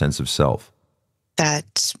identity or sense of self?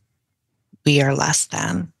 That we are less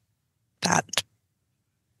than that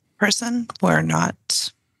person. We're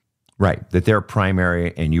not. Right. That they're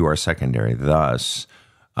primary and you are secondary. Thus,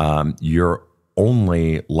 you're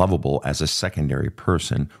only lovable as a secondary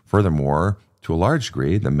person. Furthermore, to a large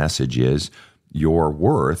degree, the message is your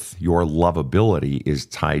worth, your lovability is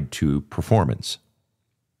tied to performance,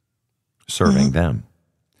 serving them.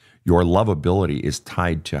 Your lovability is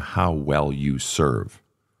tied to how well you serve.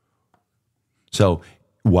 So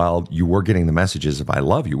while you were getting the messages of I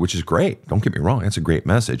love you, which is great, don't get me wrong, that's a great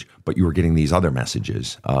message, but you were getting these other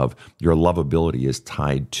messages of your lovability is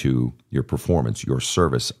tied to your performance, your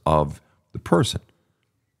service of the person.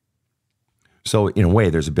 So in a way,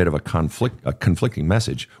 there's a bit of a conflicting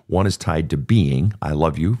message. One is tied to being, I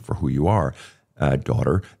love you for who you are,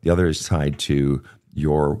 daughter. The other is tied to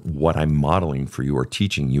what I'm modeling for you or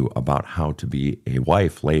teaching you about how to be a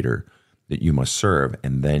wife later, that you must serve,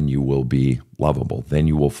 and then you will be lovable. Then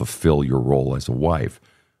you will fulfill your role as a wife.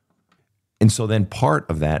 And so then part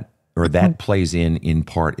of that, or that plays in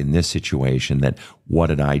part in this situation, that what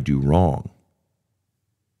did I do wrong?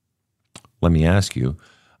 Let me ask you,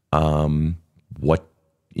 what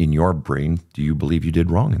in your brain do you believe you did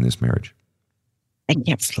wrong in this marriage? I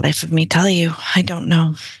can't for the life of me tell you. I don't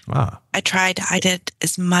know. I tried. I did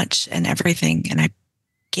as much and everything, and I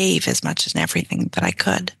gave as much and everything that I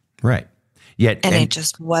could. Right. Yet, and it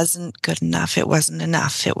just wasn't good enough. It wasn't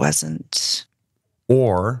enough. It wasn't.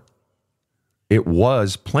 Or it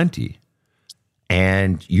was plenty,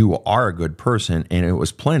 and you are a good person, and it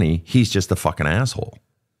was plenty. He's just a fucking asshole.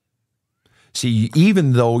 See,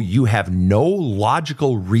 even though you have no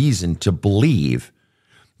logical reason to believe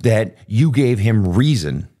that you gave him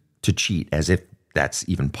reason to cheat, as if that's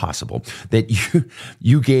even possible, that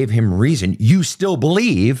you gave him reason, you still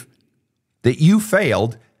believe that you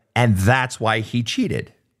failed, and that's why he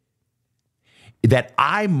cheated. That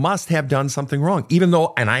I must have done something wrong, even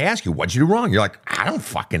though, and I ask you, what'd you do wrong? You're like, I don't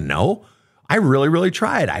fucking know. I really, really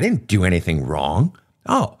tried. I didn't do anything wrong.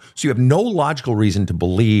 Oh, so you have no logical reason to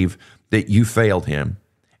believe that you failed him,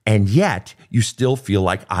 and yet you still feel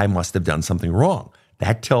like I must have done something wrong.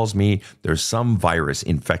 That tells me there's some virus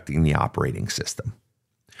infecting the operating system.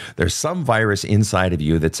 There's some virus inside of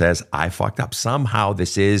you that says, I fucked up. Somehow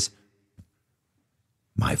this is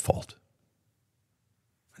my fault.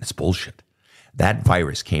 And it's bullshit. That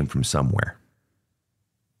virus came from somewhere.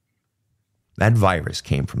 That virus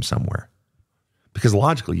came from somewhere. Because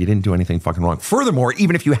logically, you didn't do anything fucking wrong. Furthermore,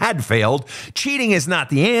 even if you had failed, cheating is not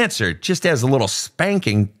the answer. Just as a little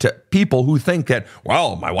spanking to people who think that,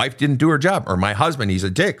 well, my wife didn't do her job, or my husband, he's a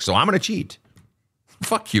dick, so I'm going to cheat.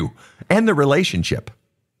 Fuck you. End the relationship.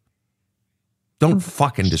 Don't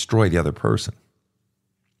fucking destroy the other person.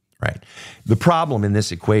 Right. The problem in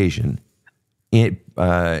this equation, it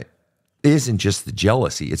isn't just the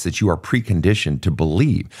jealousy. It's that you are preconditioned to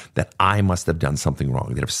believe that I must have done something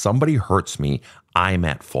wrong, that if somebody hurts me, I'm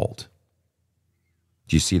at fault.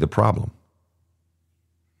 Do you see the problem?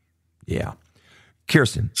 Yeah.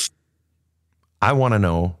 Kirsten, I want to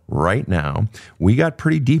know right now, we got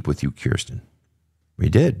pretty deep with you, Kirsten. We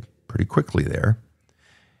did pretty quickly there.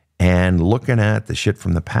 And looking at the shit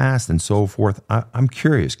from the past and so forth, I'm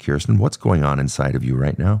curious, Kirsten, what's going on inside of you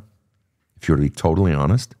right now? If you were to be totally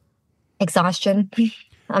honest. Exhaustion.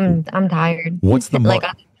 I'm tired. What's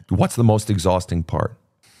the most exhausting part?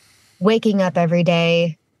 Waking up every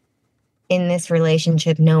day in this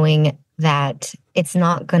relationship knowing that it's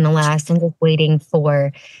not going to last and just waiting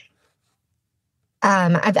for,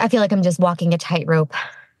 I feel like I'm just walking a tightrope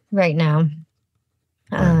right now.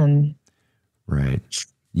 Right.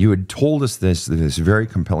 You had told us this very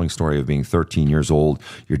compelling story of being 13 years old.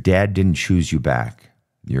 Your dad didn't choose you back.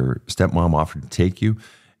 Your stepmom offered to take you,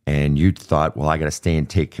 and you thought, well, I got to stay and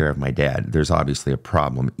take care of my dad. There's obviously a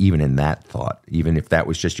problem even in that thought, even if that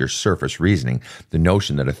was just your surface reasoning, the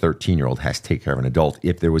notion that a 13-year-old has to take care of an adult.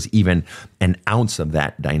 If there was even an ounce of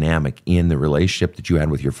that dynamic in the relationship that you had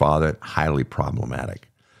with your father, highly problematic,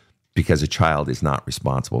 because a child is not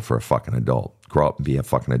responsible for a fucking adult. Grow up and be a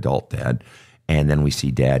fucking adult, Dad. And then we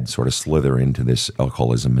see Dad sort of slither into this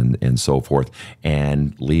alcoholism and so forth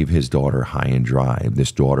and leave his daughter high and dry.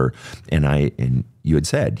 This daughter, and you had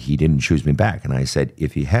said, he didn't choose me back. And I said,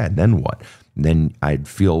 if he had, then what? Then I'd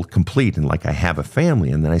feel complete and like I have a family.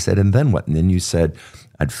 And then I said, and then what? And then you said,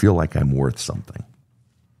 I'd feel like I'm worth something.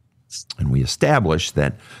 And we established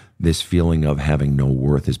that this feeling of having no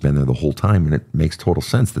worth has been there the whole time. And it makes total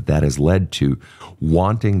sense that has led to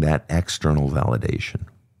wanting that external validation.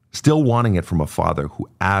 Still wanting it from a father who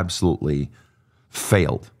absolutely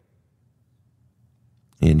failed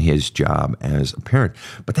in his job as a parent.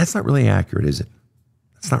 But that's not really accurate, is it?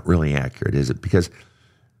 That's not really accurate, is it? Because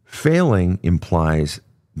failing implies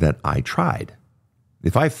that I tried.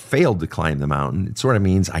 If I failed to climb the mountain, it sort of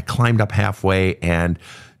means I climbed up halfway and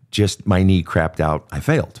just my knee crapped out. I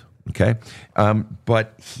failed, okay?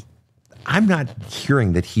 But I'm not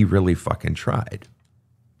hearing that he really fucking tried.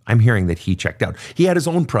 I'm hearing that he checked out. He had his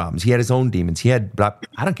own problems. He had his own demons. I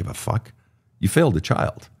don't give a fuck. You failed a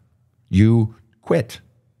child. You quit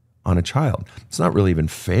on a child. It's not really even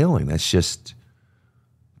failing. That's just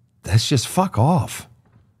fuck off.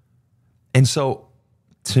 And so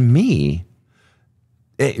to me,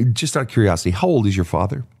 just out of curiosity, how old is your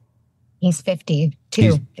father? He's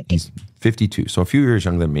 52. He's 52. So a few years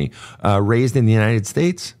younger than me. Raised in the United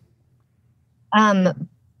States?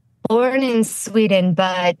 Born in Sweden,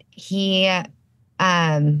 but he's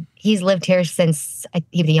lived here since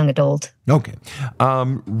he was a young adult. Okay.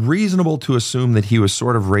 Reasonable to assume that he was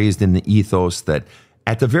sort of raised in the ethos that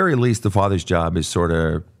at the very least the father's job is sort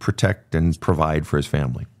of protect and provide for his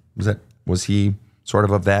family. Was he sort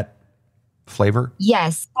of that flavor?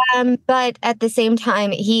 Yes. But at the same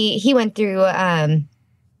time, he went through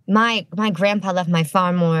my grandpa left my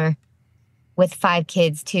farm more with 5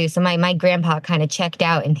 kids too. So my grandpa kind of checked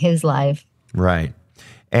out in his life. Right.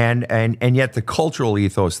 And yet the cultural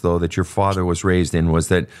ethos, though, that your father was raised in was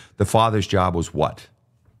that the father's job was what?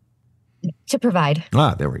 To provide.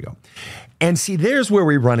 There we go. And see, there's where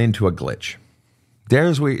we run into a glitch.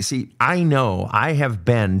 I know I have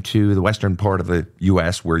been to the western part of the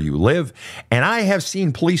U.S. where you live, and I have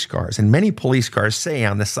seen police cars, and many police cars say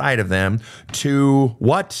on the side of them to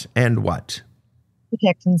what and what?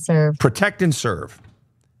 Protect and serve. Protect and serve.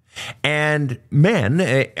 And men,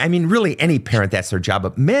 I mean, really any parent, that's their job.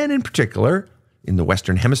 But men in particular, in the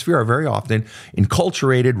Western Hemisphere, are very often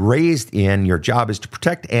enculturated, raised in your job is to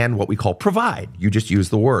protect and what we call provide. You just use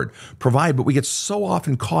the word provide, but we get so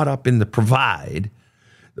often caught up in the provide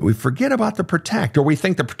that we forget about the protect, or we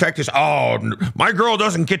think the protect is, my girl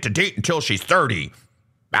doesn't get to date until she's 30.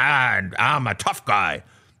 I'm a tough guy.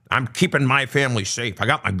 I'm keeping my family safe. I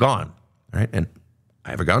got my gun, right? And I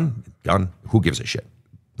have a gun. Who gives a shit?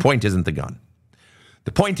 Point isn't the gun.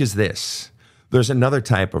 The point is this. There's another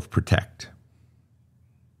type of protect.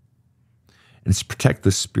 And it's to protect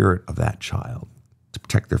the spirit of that child, to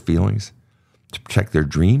protect their feelings, to protect their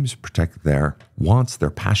dreams, protect their wants, their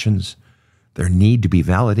passions, their need to be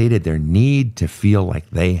validated, their need to feel like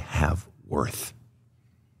they have worth.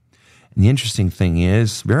 And the interesting thing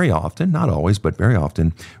is, very often, not always, but very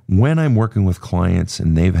often, when I'm working with clients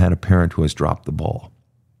and they've had a parent who has dropped the ball,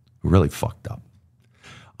 who really fucked up,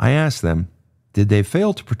 I ask them, did they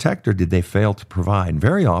fail to protect or did they fail to provide? And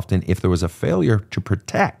very often, if there was a failure to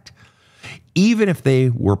protect, even if they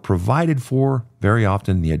were provided for, very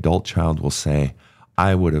often the adult child will say,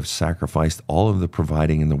 I would have sacrificed all of the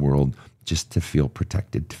providing in the world just to feel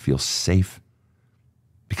protected, to feel safe.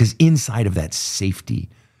 Because inside of that safety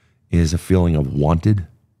is a feeling of wanted,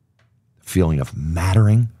 a feeling of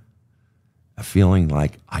mattering, a feeling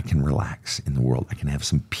like I can relax in the world, I can have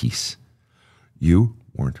some peace. You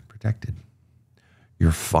weren't protected.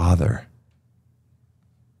 Your father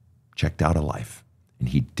checked out of life and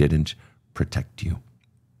he didn't protect you.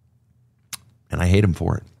 And I hate him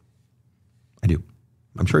for it. I do.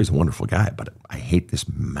 I'm sure he's a wonderful guy, but I hate this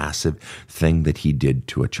massive thing that he did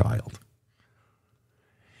to a child.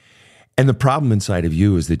 And the problem inside of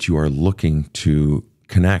you is that you are looking to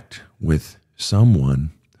connect with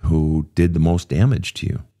someone who did the most damage to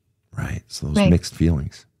you, right? So those mixed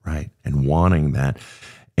feelings, right? And wanting that.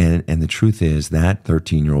 And the truth is that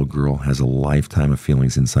 13-year-old girl has a lifetime of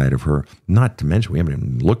feelings inside of her. Not to mention, we haven't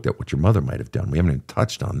even looked at what your mother might have done. We haven't even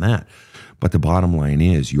touched on that. But the bottom line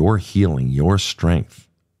is your healing, your strength,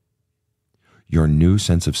 your new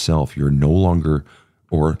sense of self, you're no longer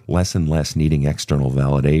or less and less needing external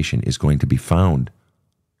validation is going to be found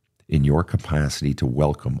in your capacity to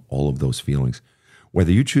welcome all of those feelings.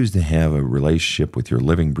 Whether you choose to have a relationship with your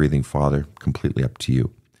living, breathing father, completely up to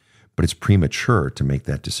you. But it's premature to make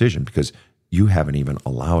that decision because you haven't even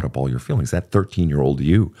allowed up all your feelings. That 13-year-old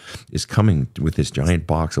you is coming with this giant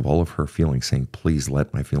box of all of her feelings saying, please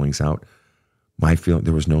let my feelings out.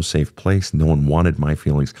 There was no safe place. No one wanted my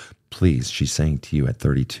feelings. Please, she's saying to you at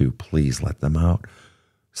 32, please let them out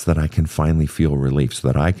so that I can finally feel relief, so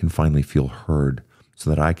that I can finally feel heard, so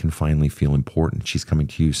that I can finally feel important. She's coming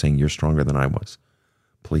to you saying, you're stronger than I was.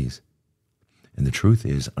 Please. And the truth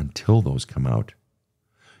is, until those come out,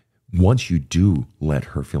 once you do let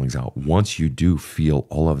her feelings out, once you do feel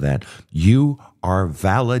all of that, you are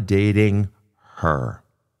validating her.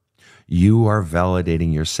 You are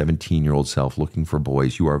validating your 17-year-old self looking for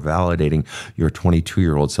boys. You are validating your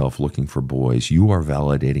 22-year-old self looking for boys. You are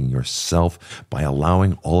validating yourself by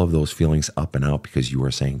allowing all of those feelings up and out because you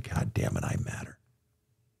are saying, God damn it, I matter.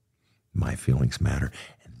 My feelings matter.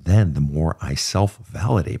 And then the more I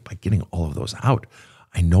self-validate by getting all of those out,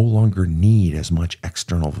 I no longer need as much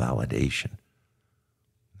external validation.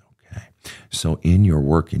 Okay. So in your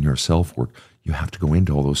work, in your self-work, you have to go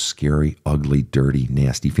into all those scary, ugly, dirty,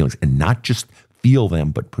 nasty feelings and not just feel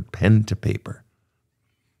them, but put pen to paper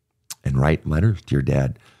and write letters to your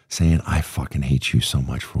dad saying, I fucking hate you so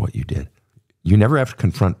much for what you did. You never have to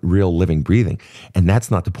confront real living breathing. And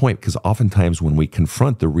that's not the point, because oftentimes when we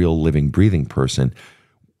confront the real living breathing person,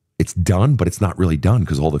 it's done, but it's not really done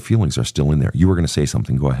because all the feelings are still in there. You were going to say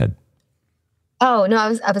something. Go ahead. Oh, no,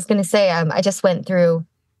 I was going to say, I just went through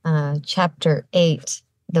chapter 8,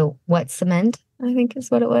 the wet cement, I think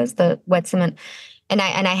is what it was, the wet cement. And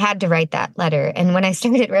I had to write that letter. And when I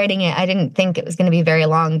started writing it, I didn't think it was going to be very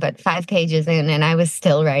long, but 5 pages in and I was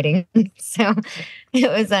still writing. So it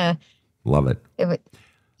was love it.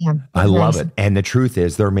 Yeah, I love it. And the truth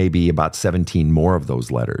is there may be about 17 more of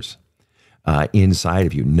those letters inside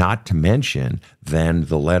of you, not to mention then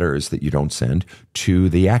the letters that you don't send to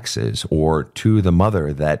the exes or to the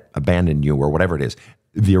mother that abandoned you or whatever it is,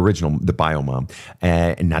 the original, the bio mom,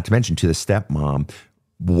 and not to mention to the stepmom,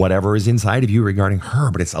 whatever is inside of you regarding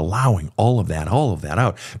her, but it's allowing all of that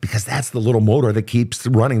out because that's the little motor that keeps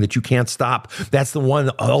running that you can't stop. That's the one,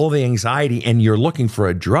 all the anxiety, and you're looking for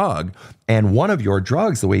a drug. And one of your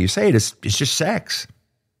drugs, the way you say it, is just sex.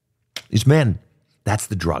 It's men. That's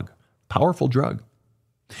the drug. Powerful drug.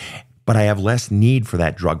 But I have less need for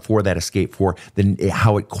that drug, for that escape, for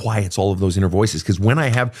how it quiets all of those inner voices. Because when I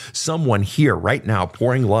have someone here right now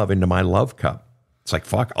pouring love into my love cup, it's like,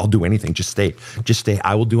 fuck, I'll do anything. Just stay.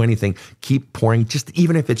 I will do anything. Keep pouring. Just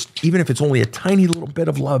even if it's only a tiny little bit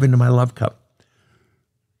of love into my love cup,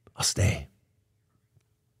 I'll stay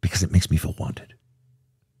because it makes me feel wanted.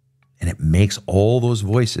 And it makes all those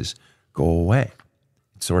voices go away.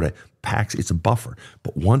 It sort of packs, it's a buffer.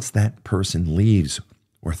 But once that person leaves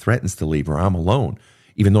or threatens to leave or I'm alone,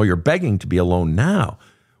 even though you're begging to be alone now,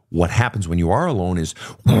 what happens when you are alone is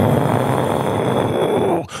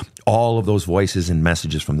all of those voices and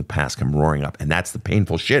messages from the past come roaring up. And that's the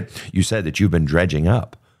painful shit you said that you've been dredging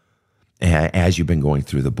up as you've been going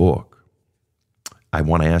through the book. I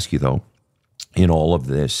want to ask you, though, in all of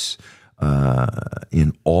this,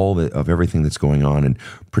 in all of everything that's going on, and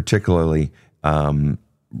particularly,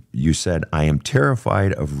 you said, I am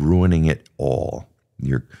terrified of ruining it all,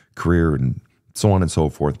 your career and so on and so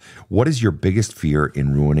forth. What is your biggest fear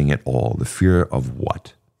in ruining it all? The fear of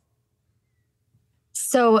what?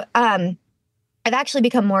 So I've actually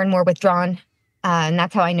become more and more withdrawn. And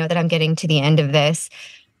that's how I know that I'm getting to the end of this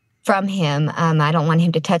from him. I don't want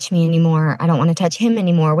him to touch me anymore. I don't want to touch him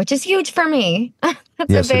anymore, which is huge for me.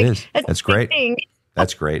 Yes, it is. That's great.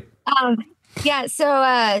 That's great. Yeah. So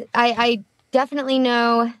I definitely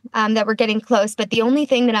know that we're getting close. But the only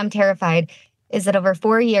thing that I'm terrified is that over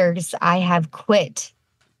 4 years, I have quit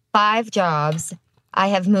 5 jobs. I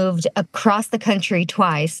have moved across the country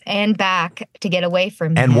twice and back to get away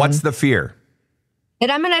from him. And what's the fear? That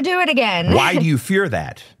I'm going to do it again. Why do you fear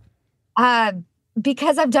that?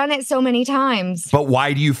 Because I've done it so many times. But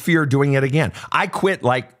why do you fear doing it again? I quit,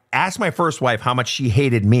 ask my first wife how much she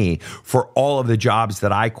hated me for all of the jobs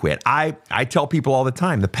that I quit. I tell people all the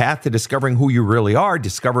time, the path to discovering who you really are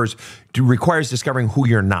requires discovering who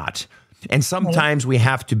you're not. And sometimes we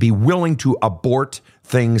have to be willing to abort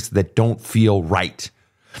things that don't feel right.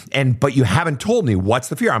 But you haven't told me, what's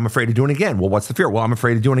the fear? I'm afraid of doing it again. Well, what's the fear? Well, I'm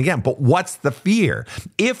afraid of doing it again. But what's the fear?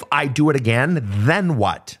 If I do it again, then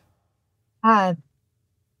what? If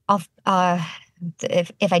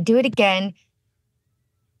I do it again,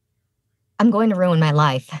 I'm going to ruin my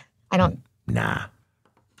life. Nah,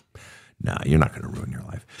 you're not going to ruin your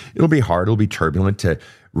life. It'll be hard. It'll be turbulent to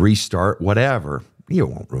restart, whatever. You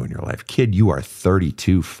won't ruin your life. Kid, you are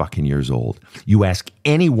 32 fucking years old. You ask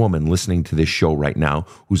any woman listening to this show right now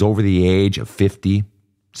who's over the age of 50,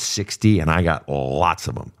 60, and I got lots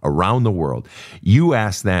of them around the world. You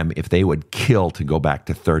ask them if they would kill to go back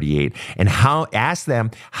to 38, and ask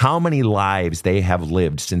them how many lives they have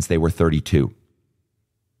lived since they were 32.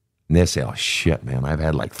 And they say, oh shit, man, I've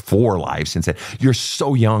had like 4 lives since then. You're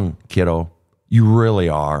so young, kiddo. You really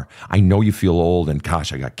are. I know you feel old and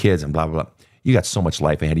gosh, I got kids and blah, blah, blah. You got so much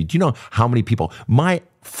life ahead of you. Do you know how many people? My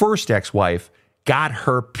first ex-wife got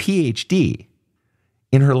her PhD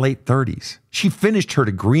in her late 30s. She finished her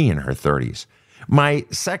degree in her 30s. My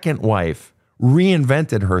second wife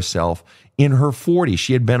reinvented herself in her 40s.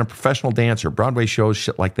 She had been a professional dancer, Broadway shows,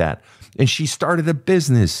 shit like that. And she started a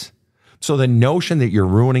business. So the notion that you're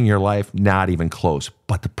ruining your life, not even close.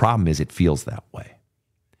 But the problem is it feels that way.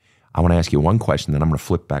 I want to ask you one question, then I'm going to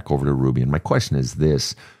flip back over to Ruby. And my question is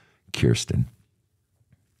this, Kirsten.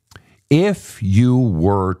 If you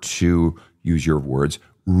were to, use your words,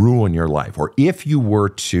 ruin your life, or if you were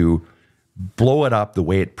to blow it up the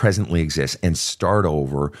way it presently exists and start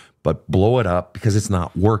over, but blow it up because it's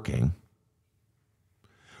not working,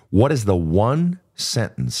 what is the one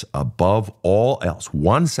sentence above all else,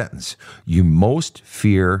 one sentence you most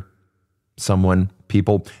fear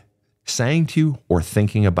people saying to you or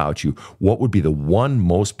thinking about you? What would be the one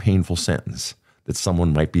most painful sentence that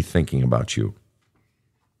someone might be thinking about you?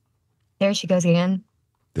 There she goes again.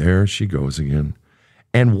 There she goes again.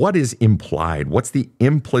 And what is implied? What's the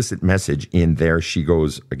implicit message in there she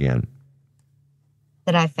goes again?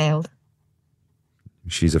 That I failed.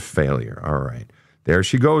 She's a failure. All right. There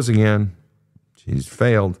she goes again. She's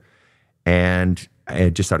failed. And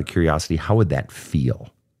just out of curiosity, how would that feel?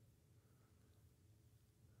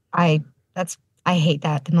 I hate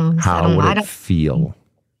that the most. How would it feel?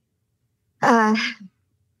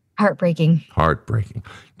 Heartbreaking. Heartbreaking.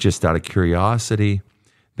 Just out of curiosity,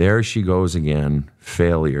 there she goes again.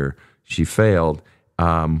 Failure. She failed.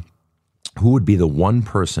 Who would be the one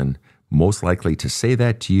person most likely to say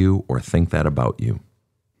that to you or think that about you?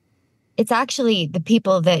 It's actually the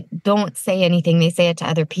people that don't say anything. They say it to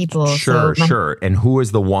other people. Sure. And who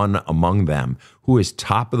is the one among them who is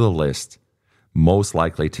top of the list most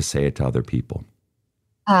likely to say it to other people?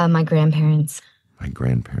 My grandparents. My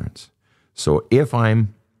grandparents. So if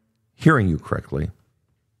I'm hearing you correctly,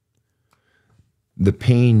 the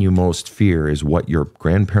pain you most fear is what your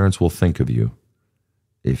grandparents will think of you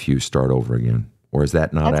if you start over again. Or is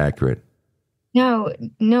that not accurate? No,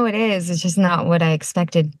 it is. It's just not what I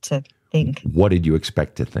expected to think. What did you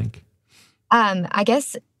expect to think? I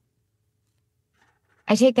guess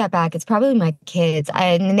I take that back. It's probably my kids.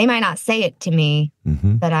 And they might not say it to me,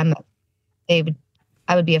 but I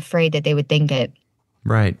would be afraid that they would think it.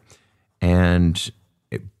 Right. And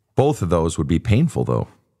both of those would be painful, though.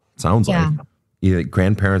 It sounds like either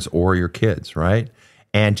grandparents or your kids, right?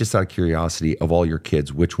 And just out of curiosity, of all your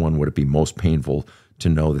kids, which one would it be most painful to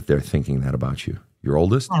know that they're thinking that about you? Your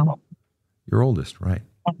oldest? Your oldest, right.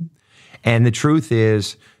 And the truth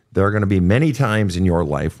is, there are going to be many times in your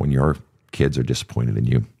life when your kids are disappointed in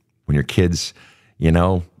you. When your kids,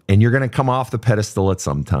 and you're going to come off the pedestal at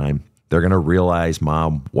some time. They're going to realize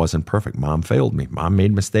mom wasn't perfect. Mom failed me. Mom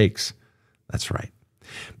made mistakes. That's right.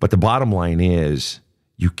 But the bottom line is,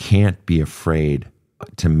 you can't be afraid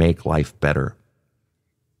to make life better.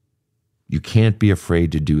 You can't be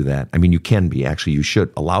afraid to do that. I mean, you can be. Actually, you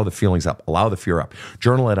should. Allow the feelings up. Allow the fear up.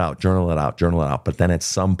 Journal it out. But then at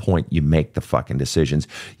some point, you make the fucking decisions.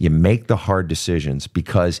 You make the hard decisions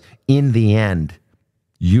because in the end,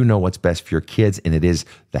 you know what's best for your kids. And it is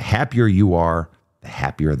the happier you are, the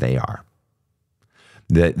happier they are.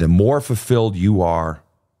 The more fulfilled you are,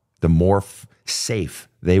 the more safe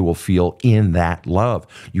they will feel in that love.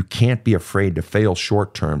 You can't be afraid to fail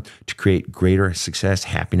short term to create greater success,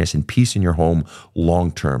 happiness, and peace in your home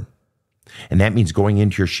long term. And that means going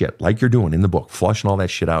into your shit like you're doing in the book, flushing all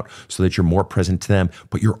that shit out so that you're more present to them,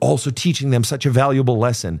 but you're also teaching them such a valuable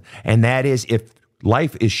lesson. And that is, if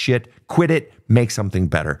life is shit, quit it, make something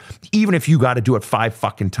better. Even if you got to do it 5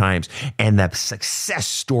 fucking times. And the success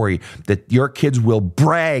story that your kids will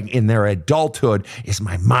brag in their adulthood is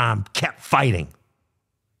my mom kept fighting.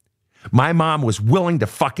 My mom was willing to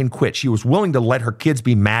fucking quit. She was willing to let her kids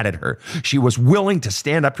be mad at her. She was willing to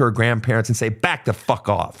stand up to her grandparents and say, back the fuck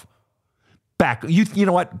off. Back. You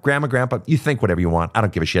know what, Grandma, Grandpa, you think whatever you want. I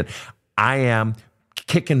don't give a shit. I'm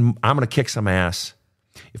going to kick some ass.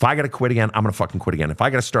 If I got to quit again, I'm going to fucking quit again. If I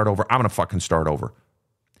got to start over, I'm going to fucking start over.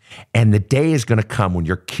 And the day is going to come when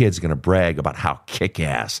your kid's going to brag about how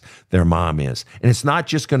kick-ass their mom is. And it's not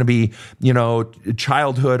just going to be,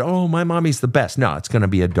 childhood, oh, my mommy's the best. No, it's going to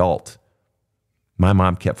be adult. My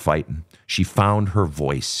mom kept fighting. She found her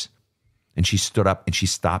voice. And she stood up and she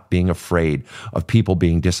stopped being afraid of people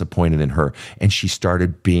being disappointed in her. And she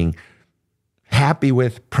started being happy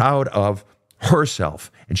with, proud of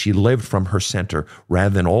herself. And she lived from her center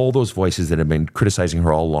rather than all those voices that have been criticizing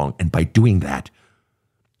her all along. And by doing that,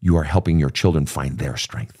 you are helping your children find their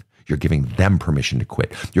strength. You're giving them permission to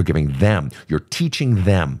quit. You're teaching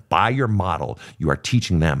them by your model. You are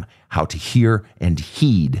teaching them how to hear and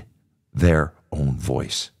heed their own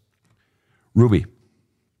voice. Ruby,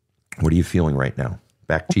 what are you feeling right now?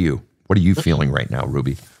 Back to you. What are you feeling right now,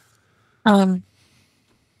 Ruby?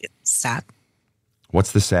 Sad.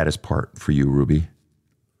 What's the saddest part for you, Ruby?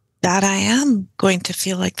 That I am going to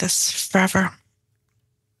feel like this forever.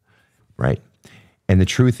 Right. And the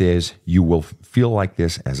truth is, you will feel like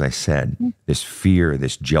this, as I said, this fear,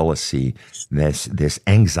 this jealousy, this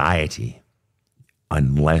anxiety,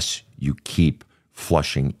 unless you keep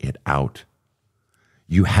flushing it out.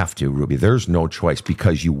 You have to, Ruby. There's no choice,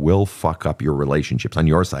 because you will fuck up your relationships on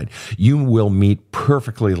your side. You will meet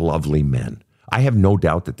perfectly lovely men. I have no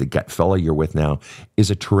doubt that the fella you're with now is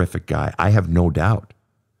a terrific guy. I have no doubt.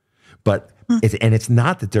 But it's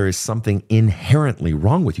not that there is something inherently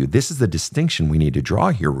wrong with you. This is the distinction we need to draw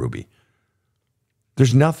here, Ruby.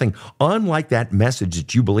 There's nothing, unlike that message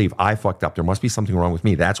that you believe, I fucked up, there must be something wrong with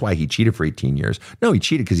me. That's why he cheated for 18 years. No, he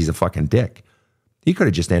cheated because he's a fucking dick. He could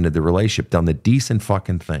have just ended the relationship, done the decent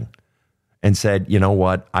fucking thing, and said, you know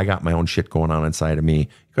what, I got my own shit going on inside of me.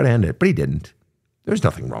 He could have ended it, but he didn't. There's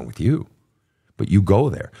nothing wrong with you. But you go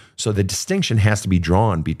there. So the distinction has to be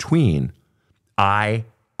drawn between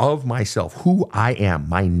of myself, who I am,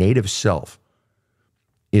 my native self,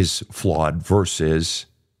 is flawed versus,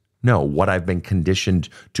 no, what I've been conditioned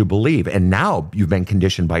to believe. And now you've been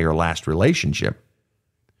conditioned by your last relationship.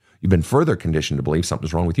 You've been further conditioned to believe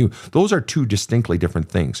something's wrong with you. Those are two distinctly different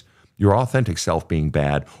things. Your authentic self being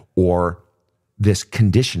bad, or this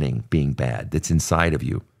conditioning being bad that's inside of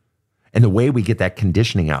you. And the way we get that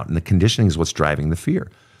conditioning out, and the conditioning is what's driving the fear.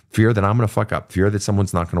 Fear that I'm going to fuck up. Fear that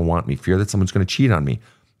someone's not going to want me. Fear that someone's going to cheat on me.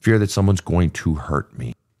 Fear that someone's going to hurt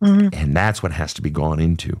me. Mm-hmm. And that's what has to be gone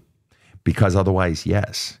into. Because otherwise,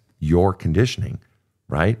 yes, your conditioning,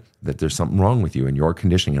 right? That there's something wrong with you, and your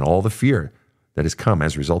conditioning and all the fear that has come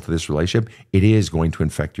as a result of this relationship, it is going to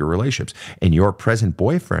infect your relationships. And your present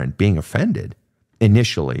boyfriend being offended,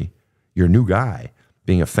 initially, your new guy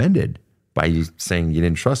being offended by you saying you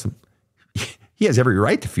didn't trust him, he has every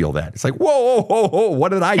right to feel that. It's like, whoa, what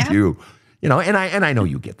did I do? And I know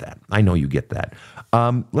you get that. I know you get that.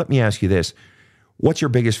 Let me ask you this. What's your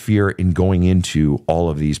biggest fear in going into all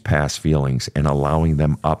of these past feelings and allowing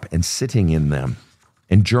them up and sitting in them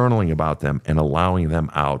and journaling about them and allowing them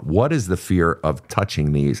out? What is the fear of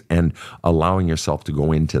touching these and allowing yourself to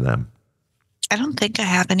go into them? I don't think I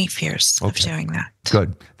have any fears of doing that.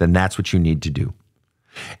 Good. Then that's what you need to do.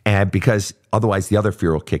 And because otherwise the other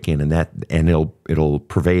fear will kick in, and it'll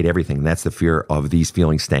pervade everything. And that's the fear of these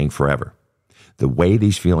feelings staying forever. The way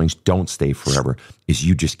these feelings don't stay forever is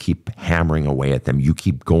you just keep hammering away at them. You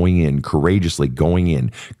keep going in, courageously going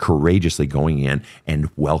in and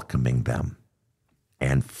welcoming them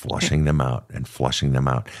and flushing them out and flushing them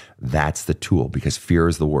out. That's the tool, because fear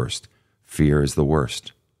is the worst. Fear is the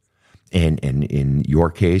worst. And in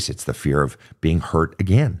your case, it's the fear of being hurt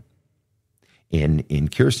again. In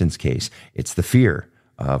Kirsten's case, it's the fear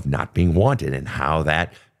of not being wanted and how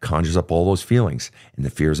that conjures up all those feelings, and the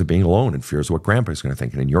fears of being alone, and fears of what grandpa's going to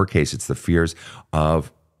think. And in your case, it's the fears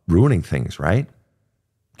of ruining things, right?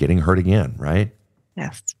 Getting hurt again, right?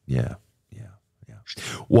 Yes. Yeah.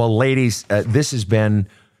 Well, ladies, this has been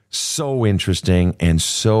so interesting and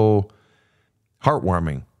so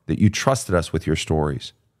heartwarming that you trusted us with your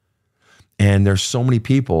stories. And there's so many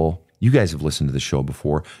people. You guys have listened to the show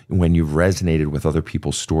before. When you've resonated with other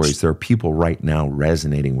people's stories, there are people right now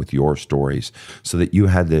resonating with your stories, so that you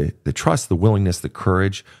had the trust, the willingness, the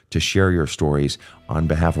courage to share your stories. On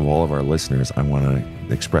behalf of all of our listeners, I want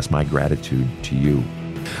to express my gratitude to you.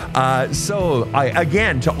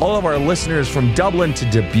 Again, to all of our listeners from Dublin to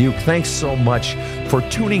Dubuque, thanks so much for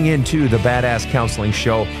tuning into the Badass Counseling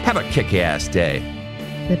Show. Have a kick-ass day.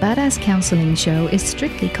 The Badass Counseling Show is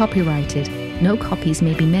strictly copyrighted. No copies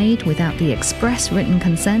may be made without the express written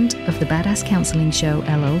consent of the Badass Counseling Show,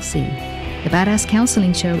 LLC. The Badass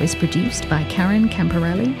Counseling Show is produced by Karen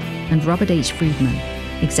Camparelli and Robert H. Friedman.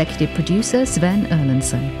 Executive producer Sven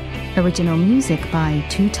Erlandson. Original music by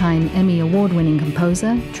two-time Emmy Award-winning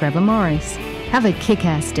composer Trevor Morris. Have a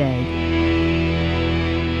kick-ass day.